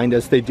right behind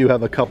us they do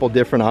have a couple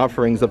different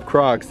offerings of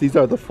Crocs. These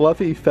are the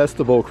Fluffy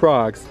Festival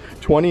Crocs,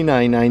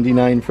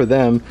 $29.99 for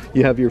them.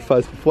 You have your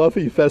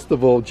Fluffy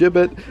Festival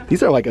Gibbet.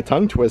 These are like a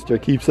tongue twister,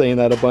 keep saying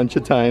that a bunch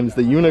of times.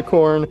 The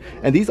Unicorn,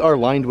 and these are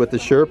lined with the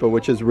Sherpa,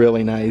 which is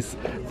really nice.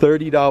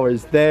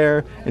 $30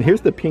 there. And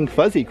here's the pink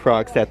fuzzy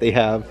Crocs that they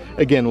have,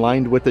 again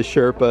lined with the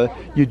Sherpa.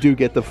 You do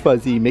get the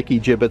fuzzy Mickey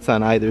Gibbets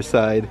on either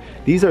side.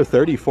 These are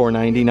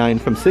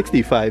 $34.99 from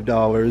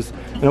 $65.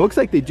 And it looks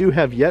like they do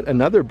have yet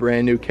another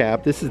brand new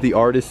cap. This is the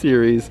Artist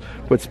Series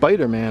with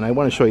Spider-Man. I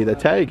want to show you the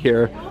tag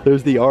here.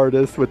 There's the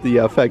artist with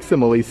the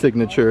facsimile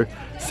signature.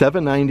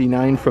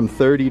 $7.99 from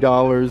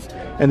 $30.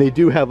 And they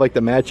do have like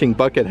the matching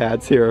bucket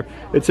hats here.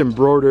 It's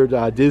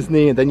embroidered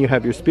Disney, and then you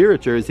have your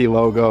Spirit Jersey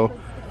logo.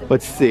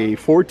 Let's see,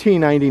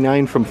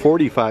 $14.99 from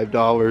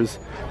 $45.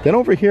 Then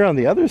over here on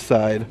the other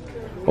side,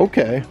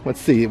 okay,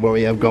 let's see what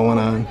we have going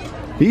on.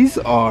 These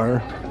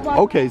are,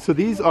 okay, so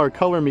these are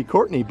Color Me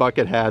Courtney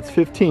bucket hats,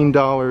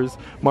 $15,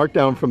 marked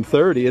down from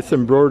 $30. It's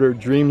embroidered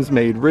Dreams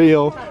Made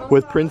Real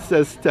with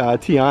Princess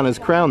Tiana's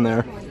crown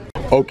there.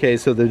 Okay,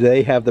 so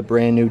they have the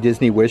brand new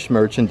Disney Wish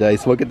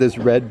merchandise. Look at this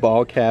red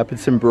ball cap.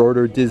 It's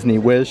embroidered Disney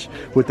Wish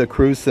with the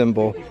cruise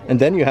symbol. And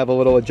then you have a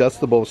little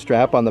adjustable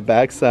strap on the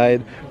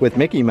backside with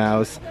Mickey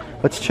Mouse.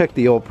 Let's check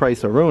the old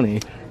price of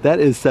Rooney. That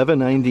is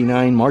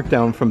 $7.99, marked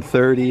down from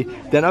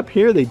 $30. Then up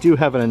here they do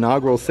have an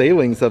inaugural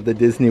sailings of the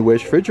Disney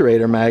Wish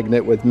refrigerator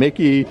magnet with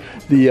Mickey,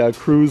 the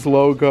cruise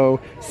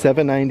logo,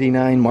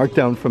 $7.99, marked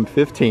down from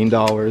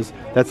 $15.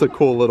 That's a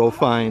cool little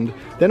find.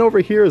 Then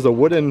over here is a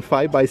wooden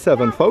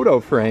 5x7 photo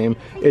frame.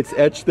 It's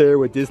etched there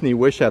with Disney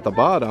Wish at the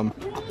bottom.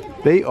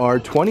 They are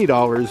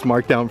 $20,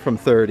 marked down from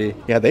 $30.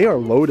 Yeah, they are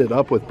loaded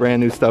up with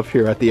brand new stuff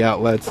here at the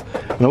outlets.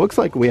 And it looks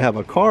like we have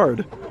a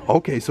card.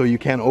 Okay, so you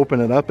can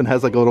open it up and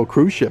has like a little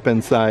cruise ship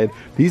inside.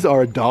 These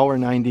are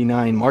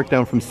 $1.99, marked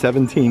down from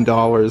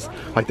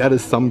 $17. Like, that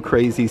is some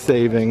crazy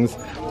savings.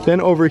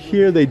 Then over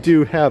here they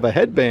do have a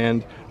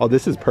headband. Oh,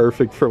 this is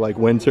perfect for like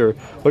winter.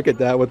 Look at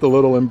that with the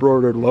little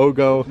embroidered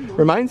logo.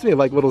 Reminds me of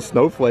like little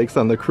snowflakes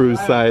on the cruise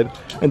side.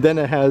 And then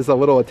it has a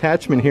little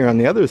attachment here on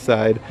the other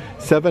side.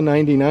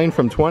 $7.99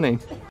 from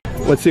 $20.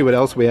 Let's see what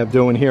else we have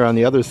doing here on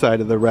the other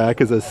side of the rack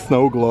is a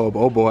snow globe.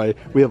 Oh boy,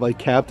 we have like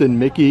Captain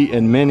Mickey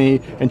and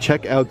Minnie, and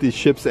check out the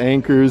ship's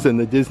anchors and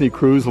the Disney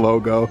Cruise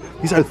logo.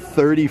 These are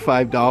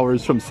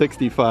 $35 from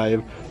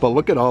 $65, but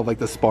look at all like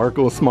the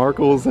sparkles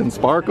and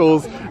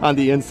sparkles on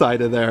the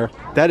inside of there.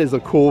 That is a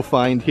cool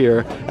find here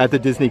at the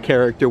Disney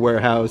Character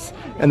Warehouse.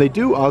 And they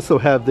do also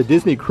have the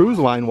Disney Cruise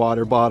Line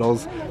water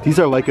bottles. These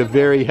are like a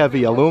very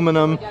heavy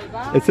aluminum.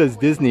 It says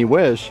Disney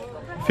Wish.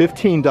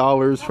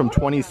 $15 from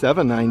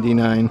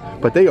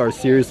 $27.99, but they are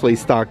seriously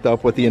stocked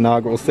up with the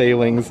inaugural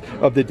sailings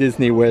of the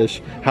Disney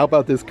Wish. How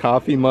about this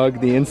coffee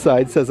mug? The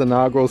inside says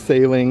inaugural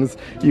sailings.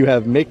 You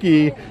have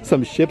Mickey,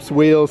 some ship's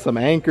wheels, some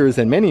anchors,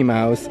 and Minnie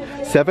Mouse.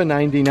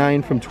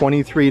 $7.99 from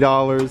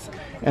 $23.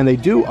 And they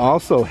do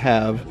also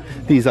have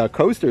these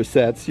coaster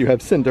sets. You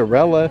have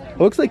Cinderella. It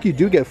looks like you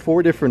do get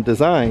 4 different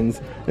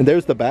designs, and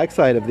there's the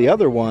backside of the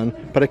other one,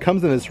 but it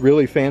comes in this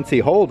really fancy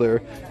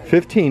holder,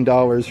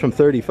 $15 from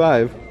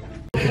 $35.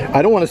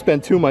 I don't want to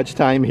spend too much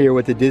time here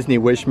with the Disney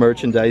Wish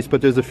merchandise,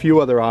 but there's a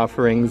few other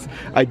offerings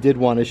I did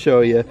want to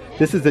show you.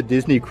 This is a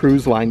Disney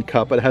Cruise Line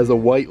cup. It has a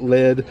white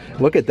lid.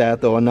 Look at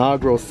that though,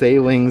 inaugural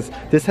sailings.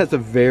 This has a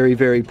very,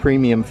 very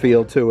premium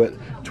feel to it.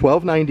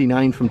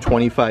 $12.99 from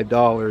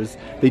 $25.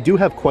 They do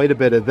have quite a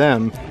bit of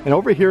them. And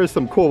over here are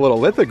some cool little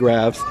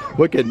lithographs.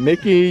 Look at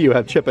Mickey, you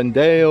have Chip and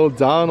Dale,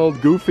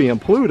 Donald, Goofy,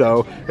 and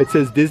Pluto. It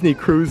says Disney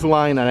Cruise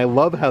Line, and I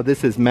love how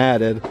this is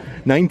matted.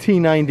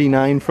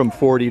 $19.99 from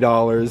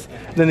 $40.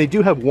 Then they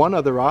do have one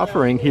other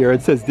offering here.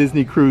 It says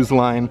Disney Cruise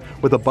Line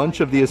with a bunch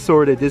of the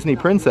assorted Disney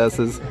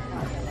princesses.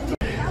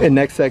 And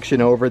next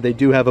section over, they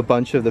do have a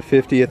bunch of the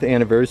 50th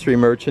anniversary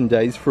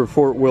merchandise for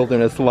Fort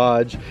Wilderness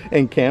Lodge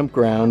and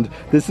Campground.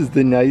 This is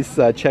the nice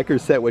checker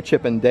set with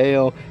Chip and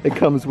Dale. It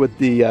comes with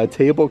the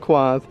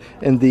tablecloth,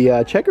 and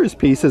the checkers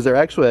pieces are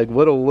actually like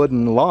little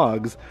wooden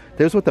logs.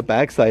 There's what the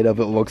backside of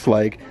it looks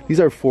like. These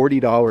are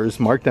 $40,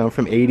 marked down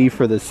from $80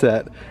 for the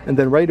set. And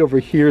then right over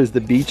here is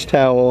the beach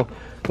towel.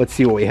 Let's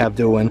see what we have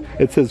doing.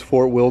 It says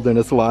Fort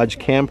Wilderness Lodge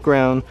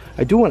Campground.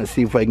 I do want to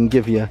see if I can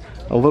give you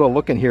a little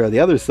look in here on the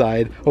other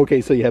side. Okay,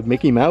 so you have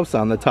Mickey Mouse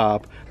on the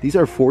top. These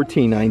are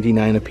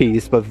 $14.99 a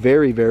piece, but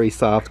very, very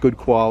soft, good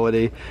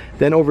quality.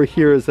 Then over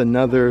here is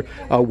another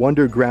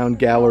Wonderground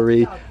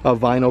Gallery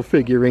vinyl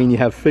figurine. You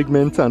have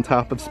Figment on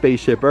top of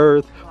Spaceship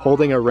Earth,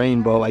 holding a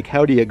rainbow. Like,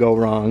 how do you go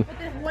wrong?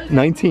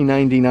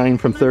 $19.99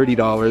 from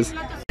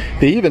 $30.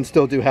 They even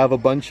still do have a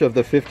bunch of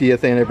the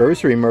 50th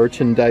anniversary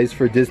merchandise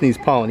for Disney's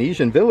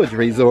Polynesian Village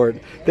Resort.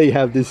 They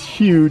have this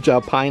huge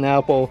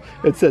pineapple.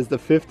 It says the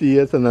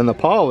 50th and then the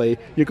Poly.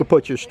 You could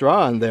put your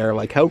straw in there.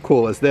 Like, how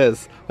cool is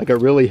this? Like a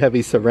really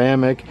heavy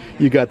ceramic.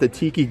 You got the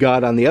Tiki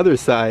God on the other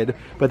side,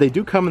 but they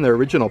do come in their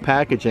original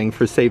packaging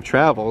for safe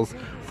travels.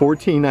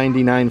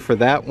 $14.99 for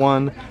that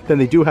one. Then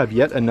they do have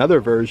yet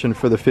another version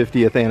for the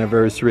 50th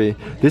anniversary.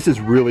 This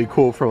is really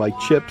cool for like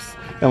chips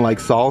and like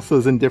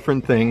salsas and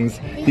different things.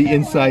 The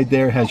inside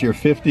there has your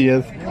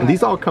 50th, and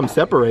these all come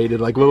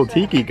separated like little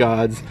tiki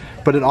gods,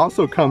 but it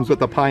also comes with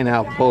the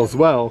pineapple as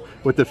well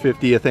with the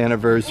 50th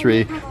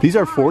anniversary. These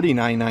are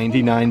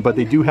 $49.99, but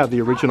they do have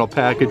the original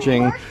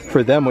packaging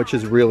for them, which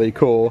is really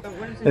cool.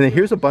 And then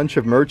here's a bunch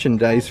of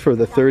merchandise for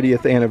the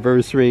 30th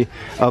anniversary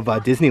of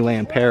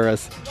Disneyland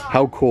Paris.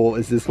 How cool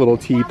is this little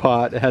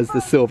teapot? It has the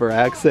silver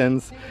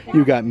accents.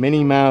 You got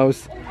Minnie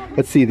Mouse.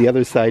 Let's see the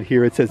other side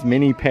here. It says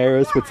Mini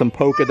Paris with some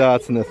polka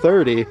dots in the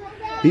 30.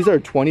 These are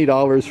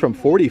 $20 from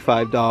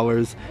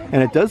 $45.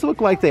 And it does look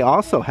like they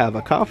also have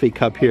a coffee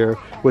cup here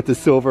with the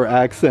silver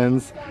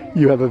accents.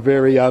 You have a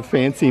very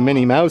fancy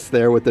Minnie Mouse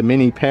there with the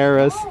Mini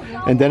Paris.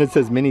 And then it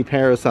says Mini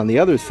Paris on the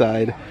other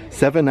side.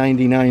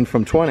 $7.99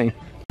 from $20.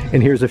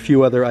 And here's a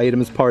few other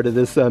items part of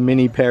this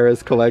Mini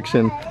Paris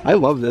collection. I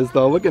love this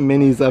though. Look at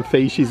Minnie's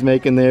face she's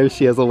making there.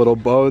 She has a little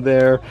bow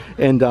there.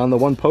 And on the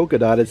one polka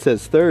dot it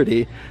says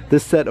 30.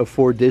 This set of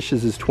 4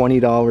 dishes is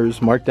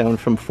 $20, marked down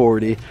from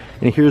 40.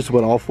 And here's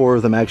what all 4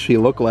 of them actually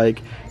look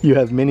like. You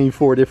have Minnie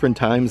 4 different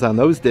times on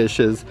those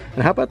dishes.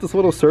 And how about this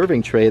little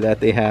serving tray that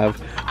they have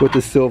with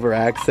the silver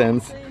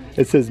accents?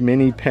 It says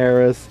Mini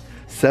Paris,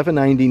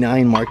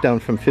 $7.99, marked down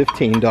from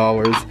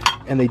 $15.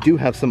 And they do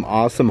have some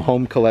awesome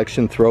home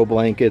collection throw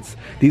blankets.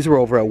 These were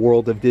over at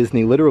World of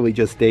Disney literally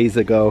just days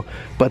ago,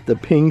 but the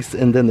pinks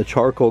and then the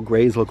charcoal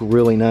grays look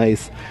really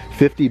nice.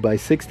 50 by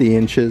 60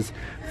 inches,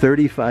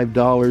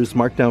 $35,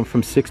 marked down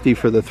from $60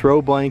 for the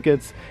throw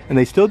blankets. And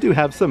they still do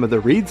have some of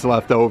the reeds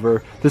left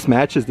over. This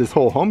matches this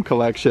whole home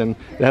collection.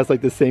 It has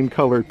like the same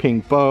colored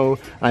pink bow.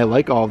 I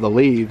like all the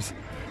leaves.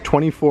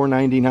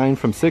 $24.99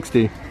 from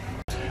 $60.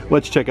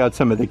 Let's check out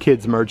some of the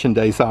kids'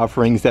 merchandise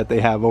offerings that they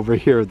have over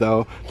here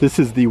though. This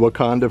is the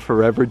Wakanda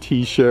Forever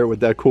t-shirt with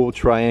that cool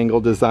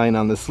triangle design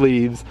on the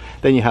sleeves.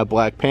 Then you have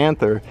Black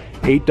Panther,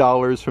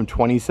 $8 from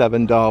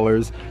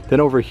 $27. Then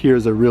over here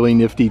is a really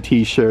nifty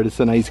t-shirt. It's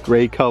a nice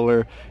gray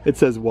color. It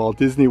says Walt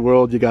Disney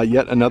World. You got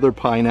yet another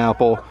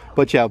pineapple,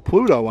 but you have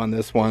Pluto on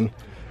this one.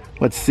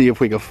 Let's see if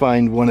we can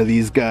find one of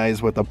these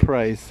guys with a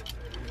price.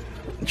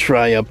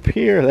 Try up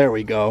here. There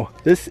we go.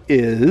 This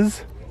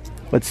is,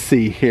 let's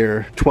see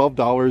here,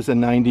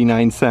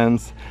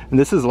 $12.99. And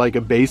this is like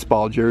a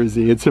baseball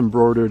jersey. It's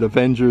embroidered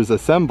Avengers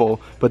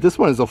Assemble, but this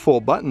one is a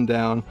full button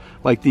down.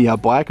 Like the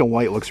black and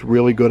white looks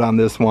really good on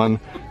this one.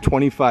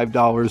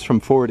 $25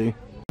 from $40.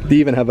 They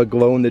even have a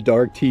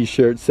glow-in-the-dark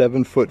t-shirt,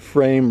 7-foot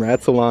frame,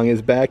 rats along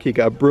his back. You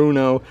got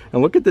Bruno,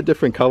 and look at the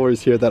different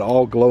colors here that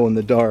all glow in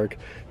the dark.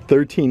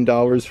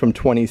 $13 from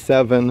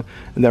 $27.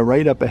 And then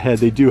right up ahead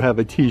they do have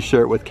a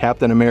t-shirt with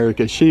Captain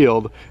America's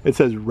shield. It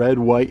says Red,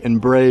 White,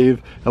 and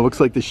Brave. It looks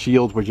like the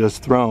shield were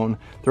just thrown.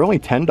 They're only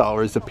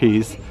 $10 a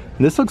piece.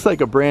 And this looks like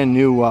a brand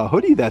new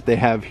hoodie that they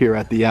have here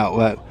at the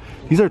outlet.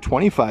 These are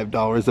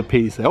 $25 a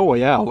piece. Oh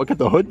yeah, look at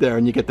the hood there,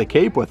 and you get the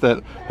cape with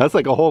it. That's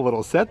like a whole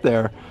little set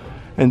there.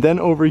 And then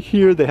over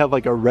here they have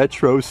like a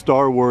retro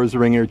Star Wars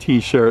ringer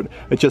t-shirt.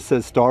 It just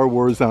says Star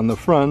Wars on the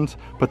front,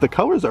 but the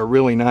colors are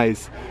really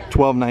nice.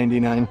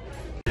 $12.99.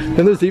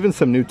 And there's even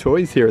some new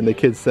toys here in the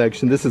kids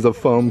section. This is a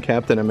foam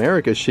Captain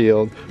America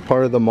shield,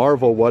 part of the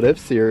Marvel What If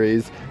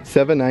series.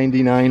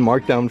 $7.99,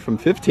 marked down from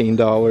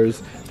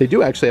 $15. They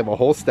do actually have a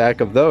whole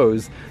stack of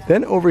those.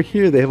 Then over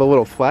here they have a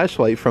little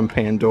flashlight from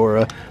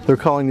Pandora. They're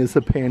calling this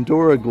a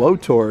Pandora glow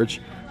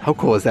torch. How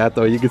cool is that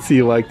though? You can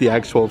see like the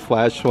actual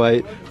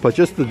flashlight, but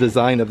just the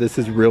design of this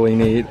is really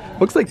neat.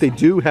 Looks like they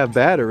do have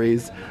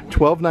batteries.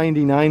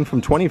 $12.99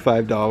 from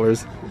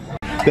 $25.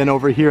 Then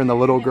over here in the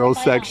little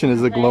girls section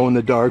is a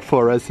glow-in-the-dark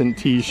fluorescent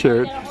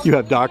t-shirt. You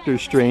have Doctor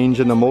Strange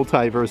and the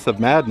Multiverse of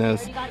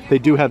Madness. They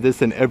do have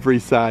this in every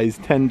size,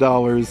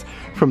 $10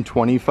 from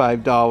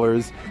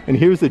 $25. And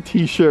here's a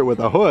t-shirt with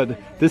a hood.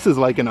 This is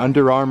like an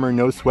Under Armour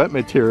no sweat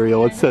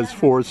material. It says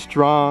 4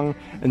 strong.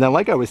 And then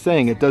like I was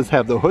saying, it does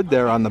have the hood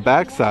there on the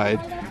back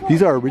side.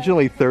 These are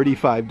originally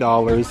 $35,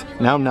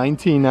 now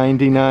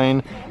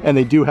 $19.99, and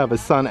they do have a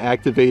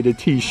sun-activated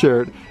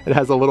t-shirt. It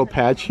has a little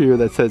patch here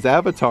that says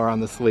Avatar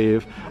on the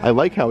sleeve. I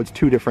like how it's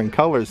 2 different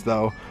colors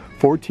though.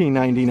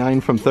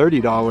 $14.99 from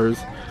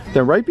 $30.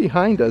 Then right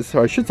behind us,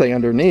 or I should say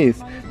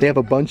underneath, they have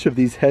a bunch of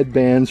these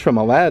headbands from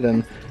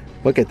Aladdin.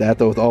 Look at that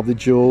though, with all the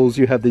jewels.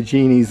 You have the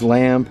genie's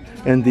lamp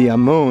and the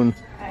moon.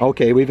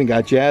 Okay, we even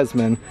got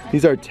Jasmine.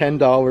 These are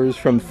 $10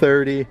 from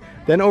 $30.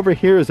 Then over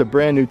here is a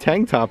brand new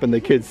tank top in the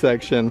kids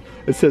section.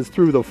 It says,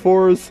 through the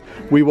force,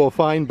 we will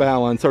find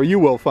balance, or you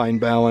will find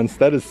balance.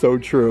 That is so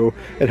true.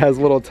 It has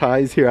little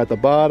ties here at the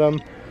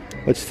bottom.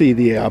 Let's see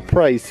the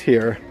price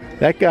here.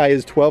 That guy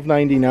is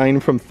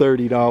 $12.99 from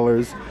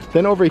 $30.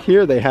 Then over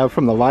here they have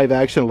from the live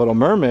action Little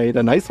Mermaid,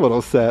 a nice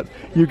little set.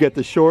 You get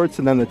the shorts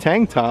and then the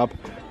tank top.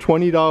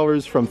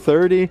 $20 from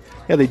 $30.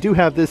 Yeah, they do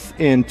have this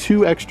in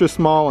 2 extra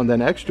small and then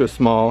extra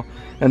small.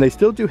 And they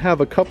still do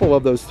have a couple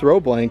of those throw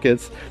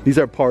blankets. These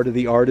are part of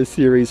the artist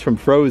series from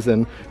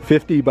Frozen.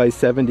 50 by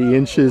 70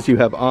 inches. You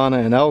have Anna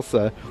and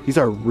Elsa. These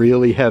are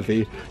really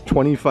heavy.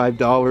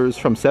 $25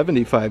 from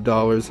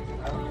 $75.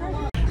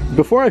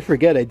 Before I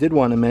forget, I did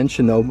want to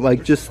mention though,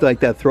 like just like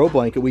that throw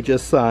blanket we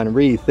just saw in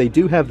Wreath, they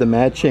do have the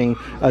matching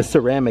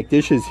ceramic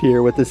dishes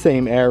here with the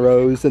same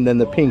arrows and then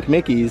the pink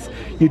Mickeys.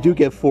 You do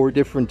get 4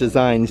 different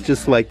designs,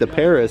 just like the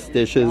Paris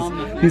dishes.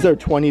 These are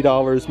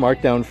 $20,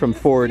 marked down from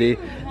 $40.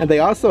 And they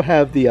also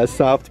have the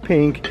soft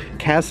pink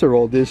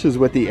casserole dishes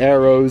with the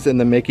arrows and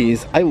the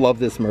Mickeys. I love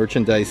this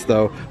merchandise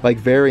though, like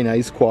very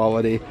nice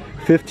quality.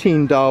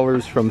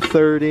 $15 from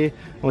 $30.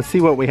 Let's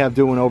see what we have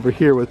doing over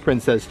here with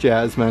Princess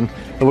Jasmine.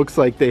 It looks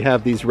like they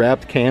have these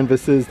wrapped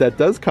canvases that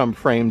does come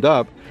framed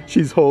up.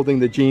 She's holding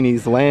the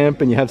genie's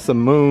lamp and you have some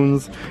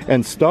moons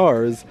and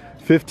stars.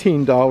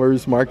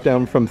 $15, marked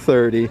down from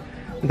 $30.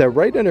 They're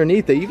right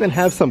underneath. They even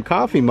have some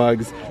coffee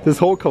mugs. This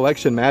whole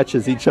collection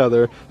matches each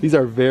other. These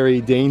are very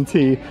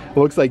dainty. It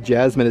looks like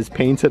Jasmine is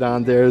painted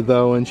on there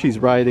though, and she's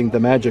riding the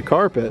magic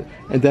carpet.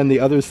 And then the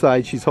other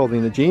side, she's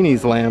holding the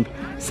genie's lamp.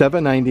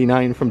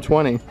 $7.99 from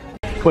 $20.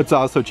 Let's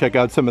also check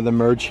out some of the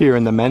merch here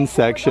in the men's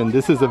section.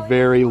 This is a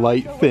very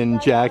light,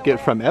 thin jacket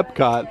from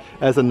Epcot.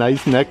 Has a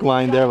nice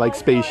neckline there like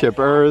Spaceship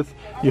Earth.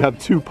 You have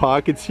 2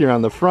 pockets here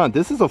on the front.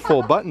 This is a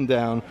full button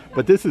down,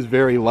 but this is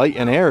very light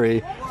and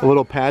airy. A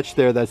little patch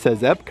there that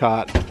says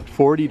Epcot.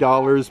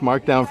 $40,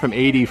 marked down from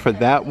 $80 for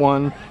that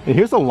one. And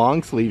here's a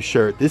long sleeve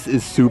shirt. This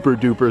is super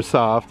duper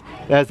soft.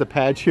 It has a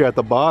patch here at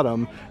the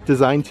bottom,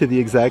 designed to the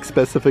exact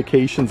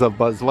specifications of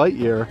Buzz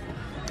Lightyear.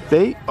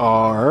 They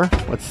are,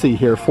 let's see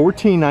here,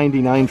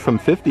 $14.99 from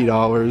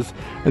 $50.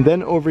 And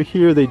then over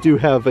here they do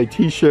have a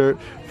t-shirt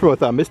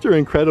with Mr.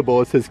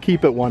 Incredible. It says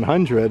keep it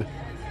 100.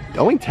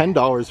 Only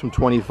 $10 from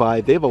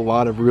 $25. They have a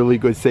lot of really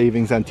good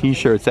savings on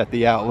t-shirts at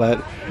the outlet.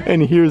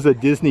 And here's a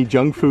Disney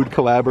junk food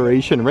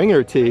collaboration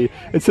ringer tee.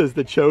 It says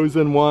the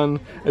chosen one,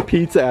 a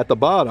pizza at the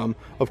bottom.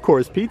 Of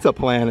course, Pizza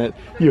Planet.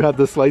 You have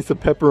the slice of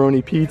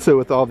pepperoni pizza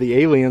with all the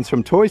aliens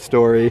from Toy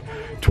Story.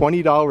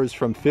 $20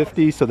 from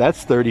 $50, so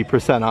that's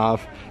 30%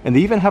 off. And they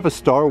even have a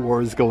Star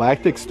Wars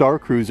Galactic Star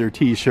Cruiser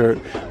t-shirt.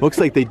 Looks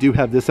like they do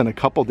have this in a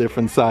couple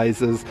different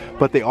sizes,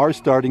 but they are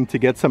starting to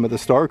get some of the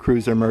Star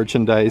Cruiser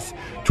merchandise.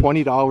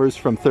 $20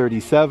 from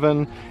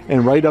 $37.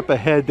 And right up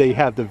ahead they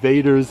have the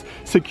Vader's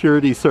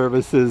Security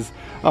Services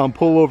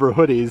pullover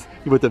hoodies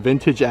with the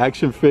vintage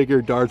action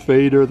figure, Darth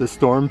Vader, the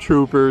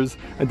Stormtroopers,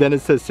 and then it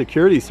says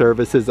Security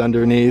Services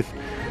underneath.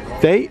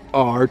 They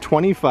are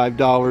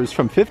 $25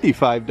 from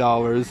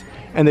 $55.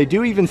 And they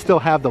do even still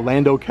have the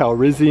Lando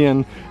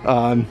Calrissian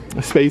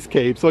space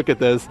capes. Look at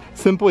this.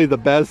 Simply the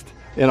best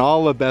in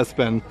all of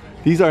Bespin.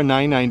 These are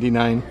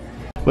 $9.99.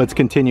 Let's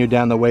continue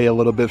down the way a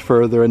little bit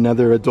further.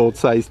 Another adult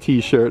size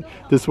t-shirt.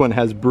 This one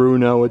has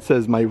Bruno. It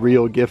says my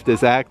real gift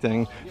is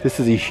acting. This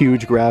is a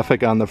huge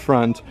graphic on the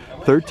front.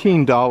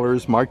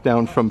 $13, marked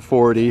down from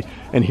 $40.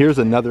 And here's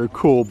another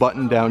cool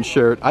button down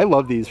shirt. I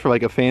love these for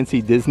like a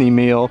fancy Disney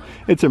meal.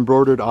 It's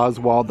embroidered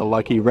Oswald the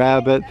Lucky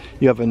Rabbit.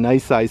 You have a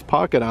nice size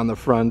pocket on the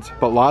front,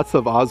 but lots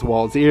of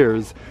Oswald's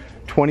ears.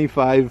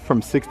 $25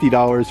 from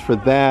 $60 for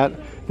that.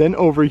 Then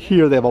over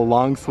here they have a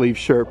long sleeve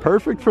shirt,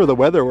 perfect for the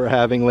weather we're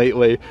having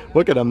lately.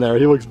 Look at him there,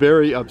 he looks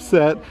very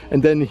upset.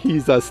 And then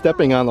he's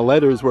stepping on the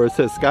letters where it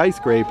says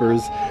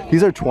skyscrapers.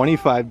 These are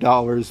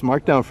 $25,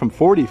 marked down from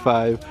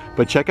 $45,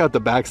 but check out the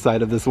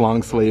backside of this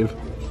long sleeve.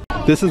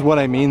 This is what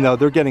I mean though,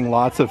 they're getting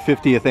lots of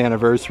 50th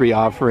anniversary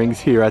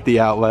offerings here at the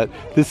outlet.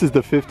 This is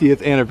the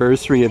 50th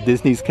anniversary of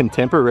Disney's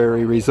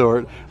Contemporary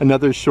Resort.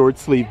 Another short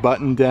sleeve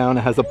button down,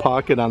 it has a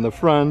pocket on the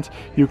front.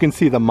 You can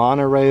see the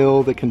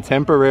monorail, the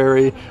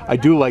Contemporary. I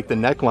do like the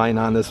neckline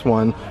on this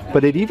one,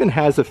 but it even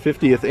has a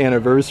 50th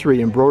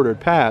anniversary embroidered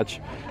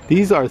patch.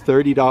 These are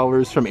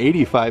 $30 from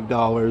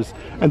 $85.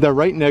 And then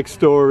right next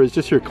door is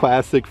just your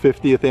classic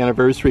 50th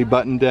anniversary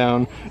button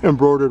down,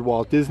 embroidered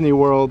Walt Disney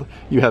World.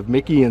 You have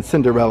Mickey and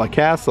Cinderella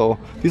Castle.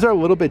 These are a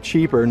little bit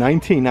cheaper,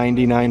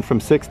 $19.99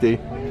 from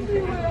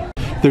 $60.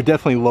 They're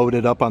definitely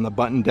loaded up on the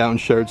button-down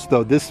shirts,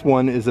 though. This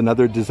one is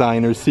another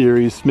designer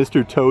series,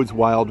 Mr. Toad's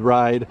Wild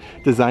Ride,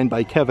 designed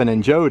by Kevin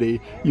and Jodi.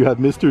 You have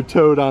Mr.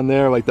 Toad on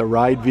there, like the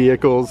ride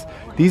vehicles.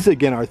 These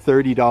again are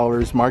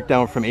 $30, marked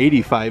down from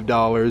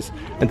 $85.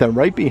 And then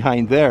right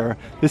behind there,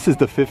 this is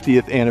the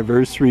 50th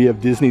anniversary of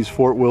Disney's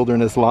Fort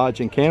Wilderness Lodge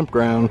and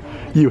Campground.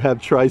 You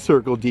have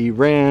Tri-Circle D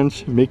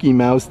Ranch, Mickey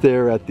Mouse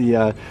there at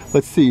the,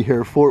 let's see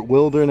here, Fort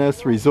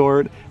Wilderness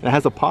Resort. And it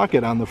has a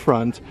pocket on the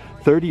front,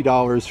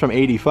 $30 from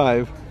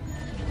 $85.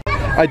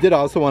 I did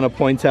also want to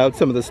point out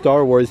some of the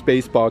Star Wars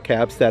baseball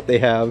caps that they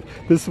have.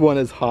 This one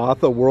is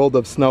Hoth, A World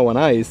of Snow and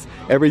Ice.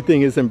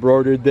 Everything is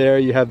embroidered there.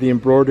 You have the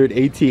embroidered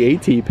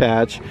AT-AT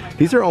patch.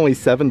 These are only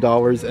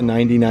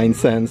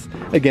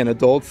 $7.99. Again,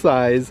 adult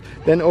size.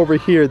 Then over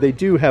here, they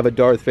do have a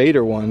Darth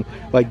Vader one.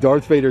 Like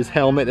Darth Vader's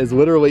helmet is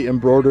literally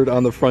embroidered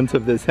on the front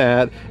of this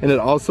hat, and it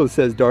also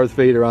says Darth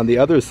Vader on the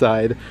other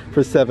side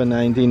for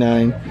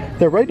 $7.99.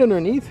 They're right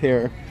underneath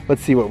here.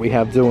 Let's see what we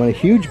have doing. A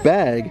huge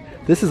bag.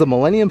 This is a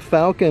Millennium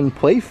Falcon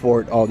play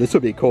fort. Oh, this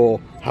would be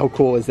cool. How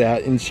cool is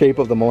that? In shape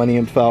of the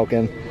Millennium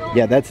Falcon.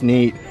 Yeah, that's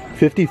neat.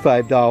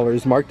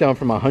 $55, marked down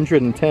from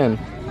 $110.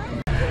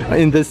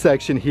 In this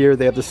section here,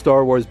 they have the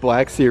Star Wars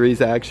Black Series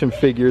action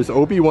figures,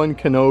 Obi-Wan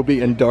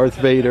Kenobi and Darth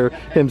Vader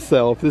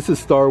himself. This is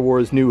Star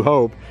Wars New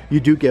Hope. You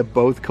do get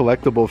both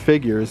collectible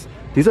figures.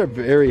 These are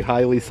very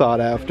highly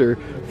sought after.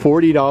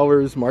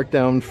 $40, marked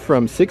down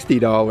from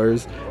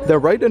 $60.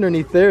 Then right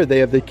underneath there, they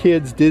have the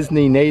kids'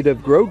 Disney native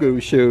Grogu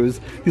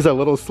shoes. These are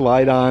little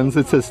slide-ons.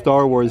 It says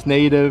Star Wars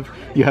native.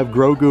 You have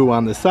Grogu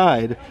on the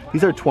side.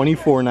 These are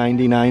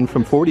 $24.99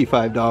 from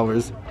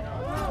 $45.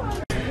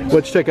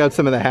 Let's check out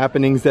some of the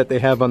happenings that they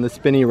have on the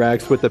spinny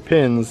racks with the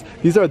pins.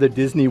 These are the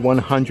Disney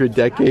 100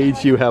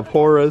 Decades. You have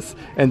Horace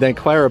and then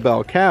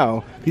Clarabelle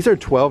Cow. These are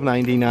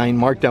 $12.99,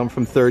 marked down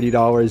from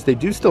 $30. They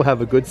do still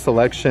have a good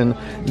selection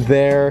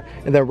there.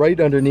 And then right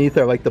underneath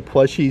are like the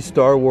plushy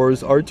Star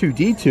Wars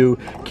R2-D2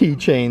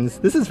 keychains.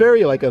 This is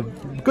very like a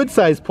good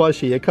size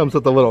plushie. It comes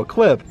with a little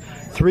clip.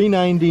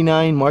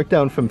 $3.99, marked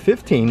down from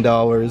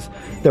 $15.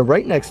 Then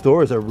right next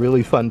door is a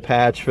really fun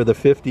patch for the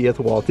 50th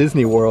Walt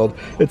Disney World.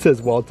 It says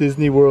Walt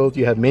Disney World,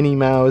 you have Minnie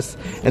Mouse,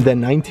 and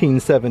then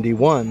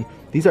 1971.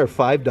 These are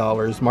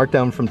 $5, marked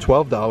down from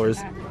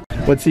 $12.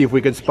 Let's see if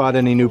we could spot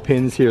any new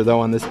pins here though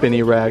on the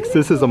spinny racks.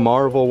 This is a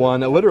Marvel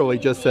one. It literally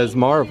just says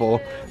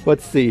Marvel.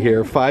 Let's see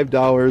here,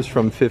 $5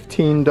 from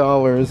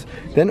 $15.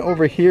 Then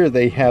over here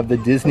they have the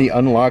Disney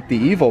Unlock the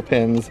Evil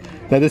pins.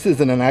 Now this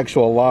isn't an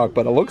actual lock,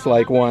 but it looks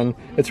like one.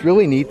 It's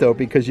really neat though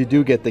because you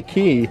do get the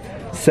key.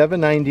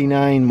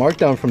 $7.99, marked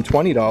down from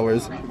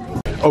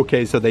 $20.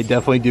 Okay, so they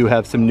definitely do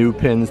have some new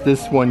pins.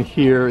 This one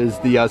here is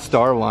the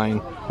Star line.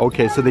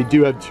 Okay, so they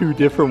do have two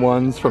different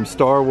ones from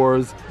Star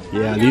Wars.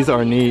 Yeah, these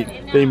are neat.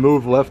 They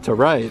move left to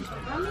right.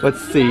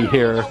 Let's see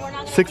here.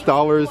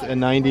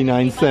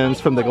 $6.99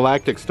 from the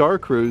Galactic Star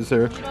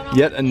Cruiser.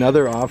 Yet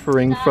another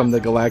offering from the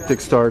Galactic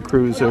Star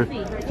Cruiser.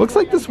 Looks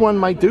like this one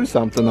might do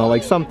something though,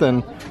 like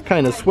something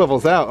kind of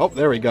swivels out. Oh,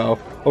 there we go.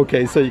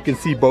 Okay, so you can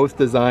see both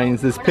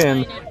designs. This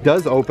pin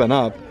does open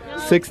up.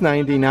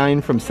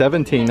 $6.99 from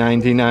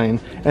 $17.99,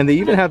 and they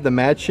even have the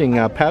matching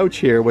pouch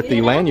here with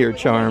the lanyard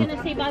charm.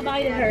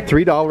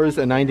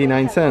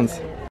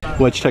 $3.99.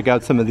 Let's check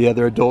out some of the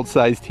other adult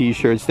size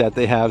t-shirts that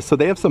they have. So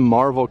they have some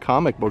Marvel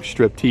comic book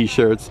strip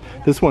t-shirts.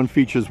 This one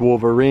features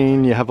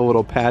Wolverine. You have a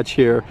little patch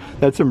here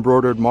that's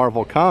embroidered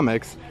Marvel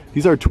Comics.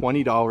 These are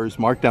 $20,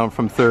 marked down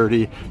from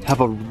 $30. Have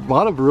a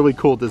lot of really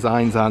cool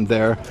designs on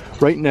there.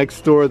 Right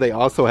next door, they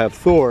also have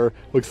Thor.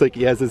 Looks like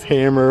he has his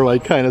hammer,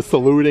 like kind of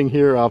saluting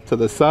here off to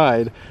the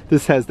side.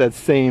 This has that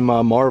same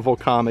Marvel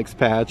Comics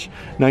patch,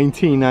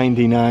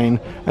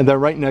 $19.99. And then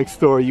right next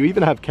door, you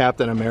even have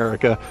Captain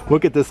America.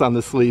 Look at this on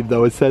the sleeve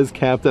though. It says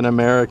Captain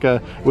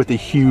America with a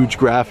huge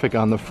graphic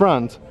on the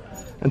front.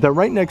 And then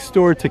right next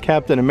door to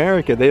Captain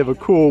America, they have a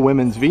cool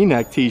women's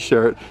V-neck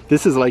t-shirt.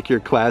 This is like your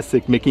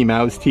classic Mickey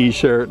Mouse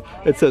t-shirt.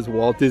 It says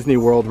Walt Disney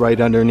World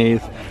right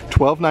underneath.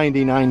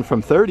 $12.99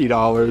 from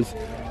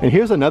 $30. And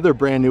here's another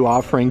brand new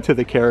offering to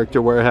the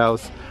Character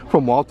Warehouse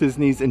from Walt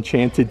Disney's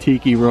Enchanted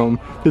Tiki Room.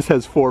 This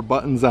has 4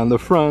 buttons on the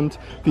front,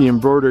 the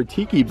embroidered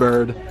tiki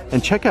bird,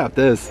 and check out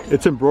this.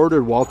 It's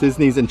embroidered Walt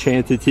Disney's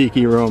Enchanted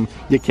Tiki Room.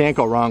 You can't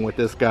go wrong with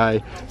this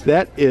guy.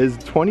 That is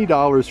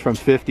 $20 from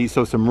 $50,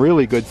 so some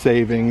really good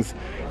savings.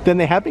 Then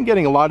they have been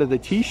getting a lot of the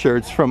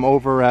t-shirts from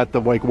over at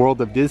the World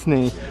of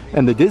Disney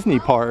and the Disney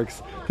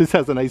parks. This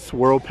has a nice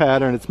swirl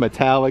pattern. It's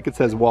metallic. It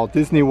says Walt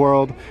Disney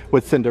World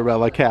with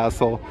Cinderella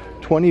Castle.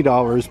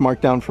 $20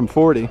 marked down from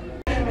 $40.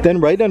 Then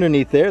right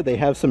underneath there they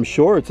have some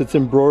shorts. It's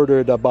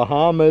embroidered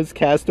Bahamas,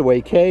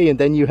 Castaway Cay, and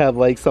then you have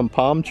like some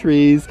palm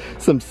trees,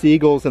 some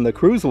seagulls, and the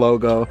cruise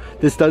logo.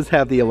 This does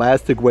have the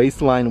elastic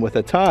waistline with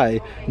a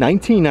tie.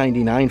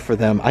 $19.99 for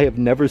them. I have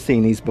never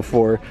seen these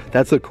before.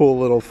 That's a cool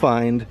little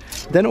find.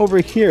 Then over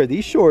here,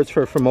 these shorts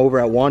are from over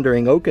at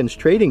Wandering Oaken's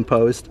Trading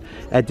Post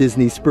at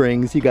Disney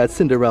Springs. You got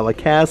Cinderella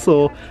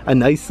Castle, a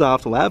nice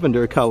soft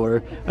lavender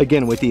color,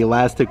 again with the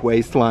elastic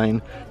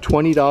waistline.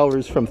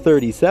 $20 from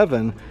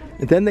 $37.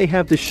 And then they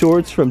have the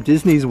shorts from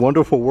Disney's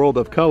Wonderful World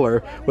of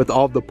Color with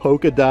all the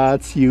polka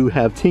dots. You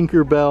have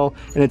Tinkerbell,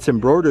 and it's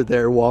embroidered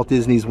there, Walt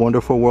Disney's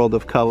Wonderful World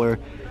of Color.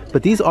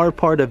 But these are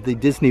part of the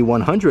Disney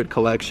 100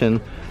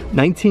 collection.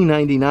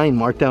 $19.99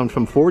 marked down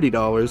from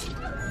 $40.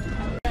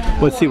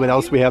 Let's see what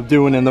else we have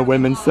doing in the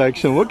women's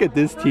section. Look at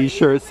this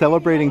t-shirt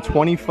celebrating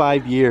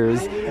 25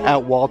 years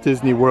at Walt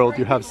Disney World.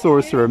 You have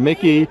Sorcerer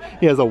Mickey.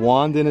 He has a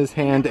wand in his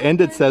hand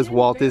and it says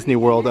Walt Disney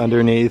World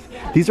underneath.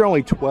 These are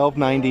only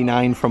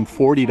 $12.99 from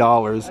 $40.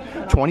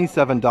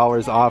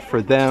 $27 off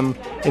for them.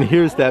 And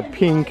here's that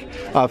pink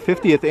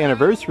 50th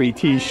anniversary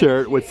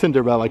t-shirt with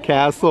Cinderella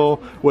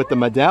Castle with the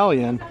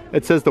medallion.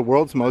 It says the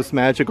world's most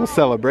magical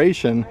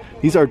celebration.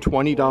 These are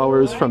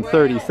 $20 from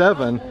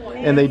 $37.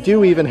 And they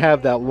do even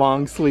have that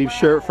long sleeve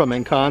shirt from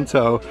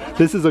Encanto.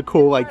 This is a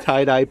cool like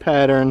tie-dye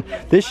pattern.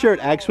 This shirt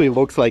actually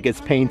looks like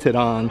it's painted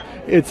on.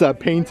 It's a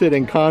painted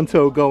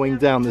Encanto going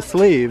down the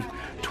sleeve.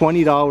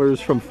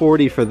 $20 from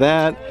 $40 for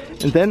that.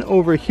 And then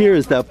over here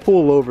is that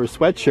pullover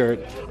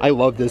sweatshirt. I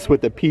love this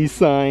with the peace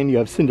sign. You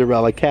have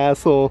Cinderella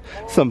Castle,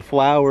 some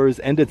flowers,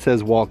 and it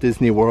says Walt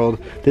Disney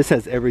World. This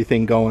has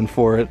everything going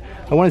for it.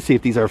 I want to see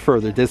if these are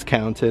further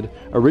discounted.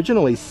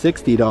 Originally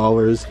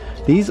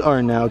 $60. These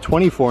are now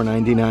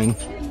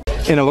 $24.99.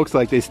 And it looks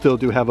like they still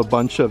do have a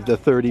bunch of the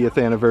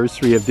 30th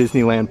anniversary of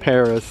Disneyland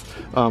Paris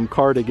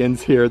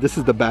cardigans here. This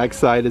is the back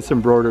side. It's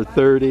embroidered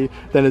 30.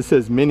 Then it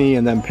says Minnie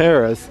and then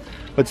Paris.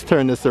 Let's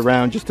turn this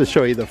around just to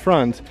show you the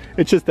front.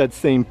 It's just that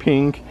same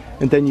pink.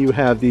 And then you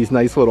have these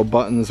nice little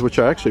buttons, which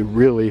are actually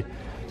really,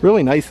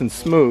 really nice and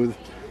smooth.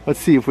 Let's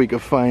see if we can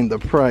find the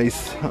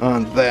price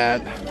on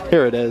that.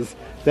 Here it is.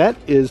 That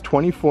is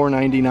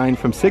 $24.99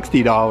 from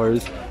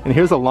 $60. And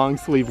here's a long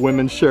sleeve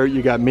women's shirt.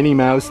 You got Minnie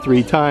Mouse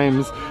 3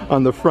 times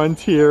on the front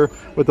here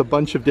with a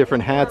bunch of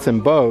different hats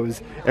and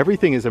bows.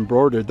 Everything is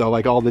embroidered though,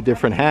 like all the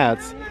different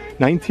hats.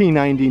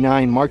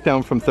 $19.99 marked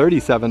down from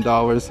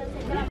 $37.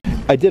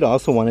 I did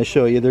also want to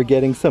show you they're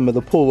getting some of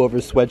the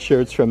pullover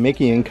sweatshirts from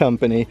Mickey and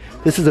Company.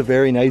 This is a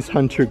very nice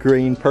hunter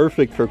green,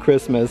 perfect for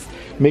Christmas.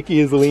 Mickey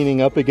is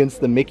leaning up against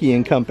the Mickey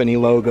and Company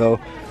logo.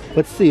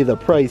 Let's see the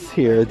price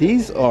here.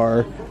 These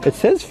are, it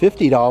says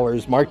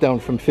 $50, marked down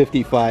from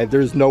 $55.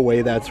 There's no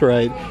way that's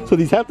right. So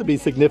these have to be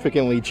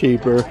significantly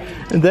cheaper.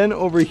 And then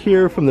over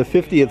here from the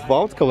 50th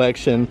Vault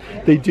collection,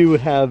 they do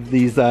have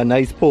these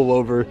nice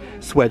pullover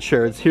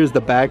sweatshirts. Here's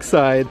the back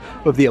side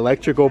of the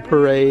Electrical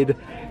Parade.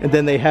 And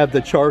then they have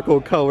the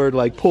charcoal colored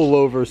like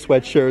pullover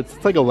sweatshirts.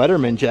 It's like a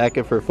Letterman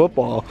jacket for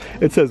football.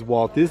 It says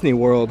Walt Disney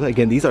World.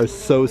 Again, these are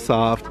so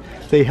soft.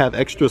 They have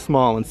extra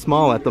small and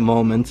small at the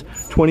moment.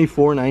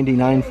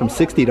 $24.99 from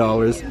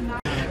 $60.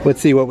 Let's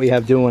see what we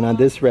have doing on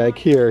this rack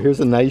here. Here's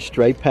a nice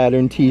stripe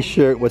pattern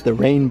t-shirt with the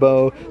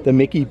rainbow, the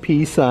Mickey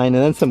peace sign,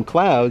 and then some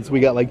clouds. We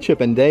got like Chip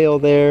and Dale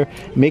there.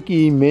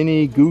 Mickey,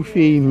 Minnie,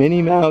 Goofy,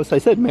 Minnie Mouse. I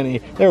said Minnie.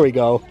 There we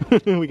go.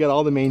 We got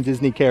all the main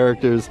Disney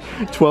characters.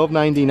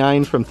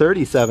 $12.99 from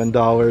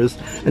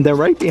 $37. And then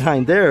right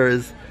behind there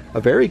is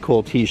a very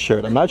cool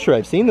t-shirt. I'm not sure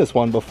I've seen this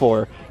one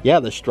before. Yeah,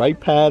 the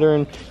stripe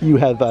pattern. You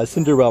have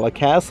Cinderella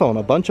Castle and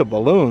a bunch of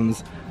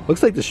balloons.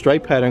 Looks like the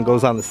stripe pattern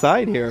goes on the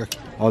side here.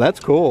 Oh, that's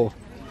cool.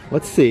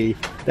 Let's see,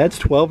 that's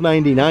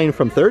 $12.99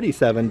 from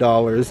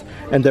 $37.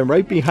 And then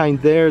right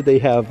behind there they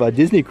have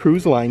Disney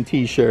Cruise Line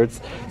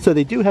t-shirts. So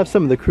they do have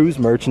some of the cruise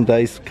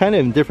merchandise kind of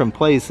in different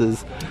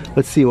places.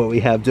 Let's see what we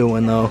have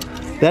doing though.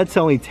 That's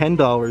only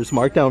 $10,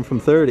 marked down from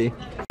 $30.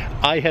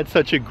 I had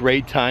such a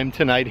great time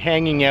tonight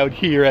hanging out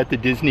here at the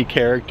Disney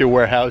Character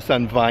Warehouse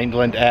on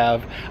Vineland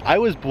Ave. I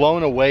was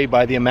blown away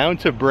by the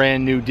amount of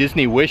brand new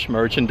Disney Wish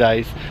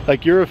merchandise.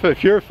 Like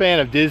if you're a fan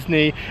of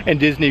Disney and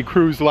Disney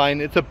Cruise Line,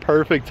 it's a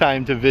perfect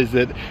time to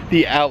visit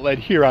the outlet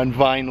here on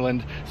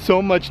Vineland.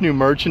 So much new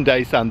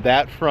merchandise on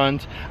that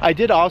front. I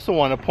did also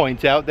want to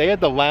point out they had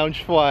the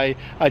Loungefly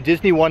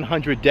Disney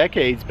 100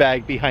 Decades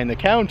bag behind the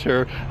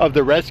counter of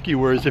the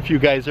Rescuers if you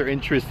guys are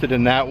interested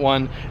in that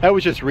one. That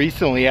was just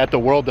recently at the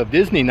World of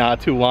Disney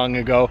not too long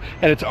ago,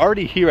 and it's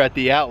already here at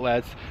the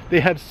outlets. They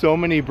have so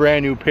many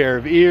brand new pair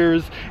of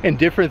ears and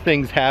different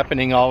things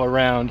happening all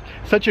around.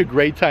 Such a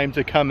great time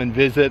to come and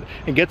visit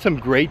and get some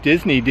great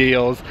Disney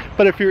deals.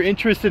 But if you're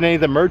interested in any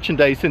of the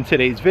merchandise in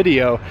today's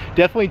video,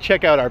 definitely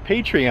check out our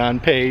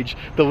Patreon page.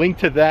 The link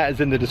to that is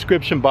in the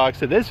description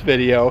box of this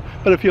video.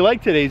 But if you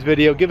like today's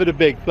video, give it a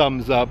big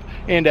thumbs up,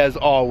 and as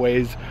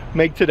always,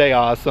 make today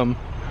awesome.